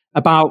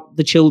about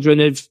the children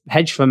of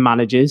hedge fund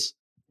managers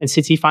and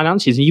city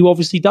financiers. And you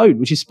obviously don't,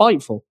 which is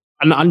spiteful.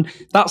 And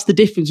that's the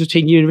difference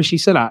between you and Rishi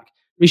Sunak.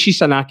 Rishi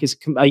Sunak is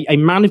a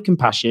man of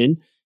compassion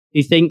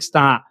who thinks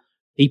that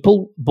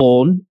people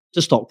born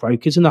to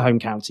stockbrokers in the home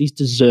counties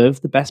deserve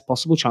the best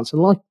possible chance in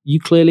life. You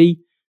clearly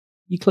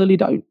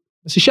don't.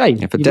 It's a shame.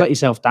 You've let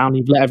yourself down.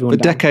 You've let everyone down.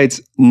 For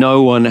decades,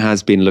 no one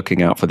has been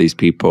looking out for these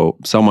people.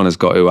 Someone has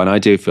got to, and I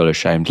do feel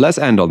ashamed. Let's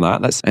end on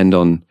that. Let's end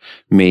on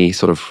me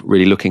sort of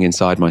really looking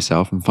inside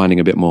myself and finding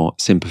a bit more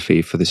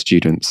sympathy for the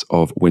students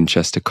of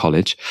Winchester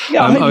College.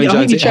 Yeah, I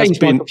think you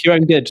changed, Michael, for your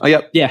own good.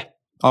 Yeah.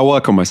 I'll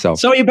work on myself.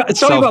 Sorry about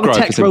the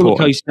tech roller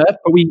coaster,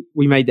 but we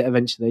made it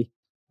eventually.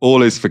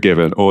 All is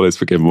forgiven. All is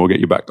forgiven. We'll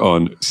get you back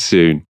on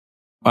soon.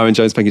 Owen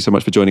Jones, thank you so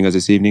much for joining us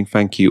this evening.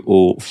 Thank you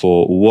all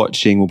for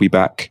watching. We'll be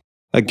back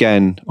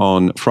again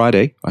on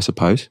Friday, I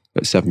suppose,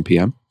 at 7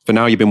 p.m. For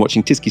now, you've been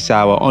watching Tysky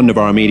Sour on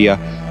Novara Media.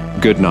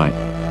 Good night.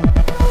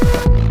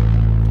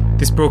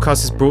 This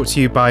broadcast is brought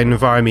to you by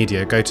Novara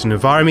Media. Go to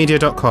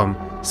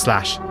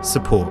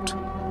novaramedia.com/support.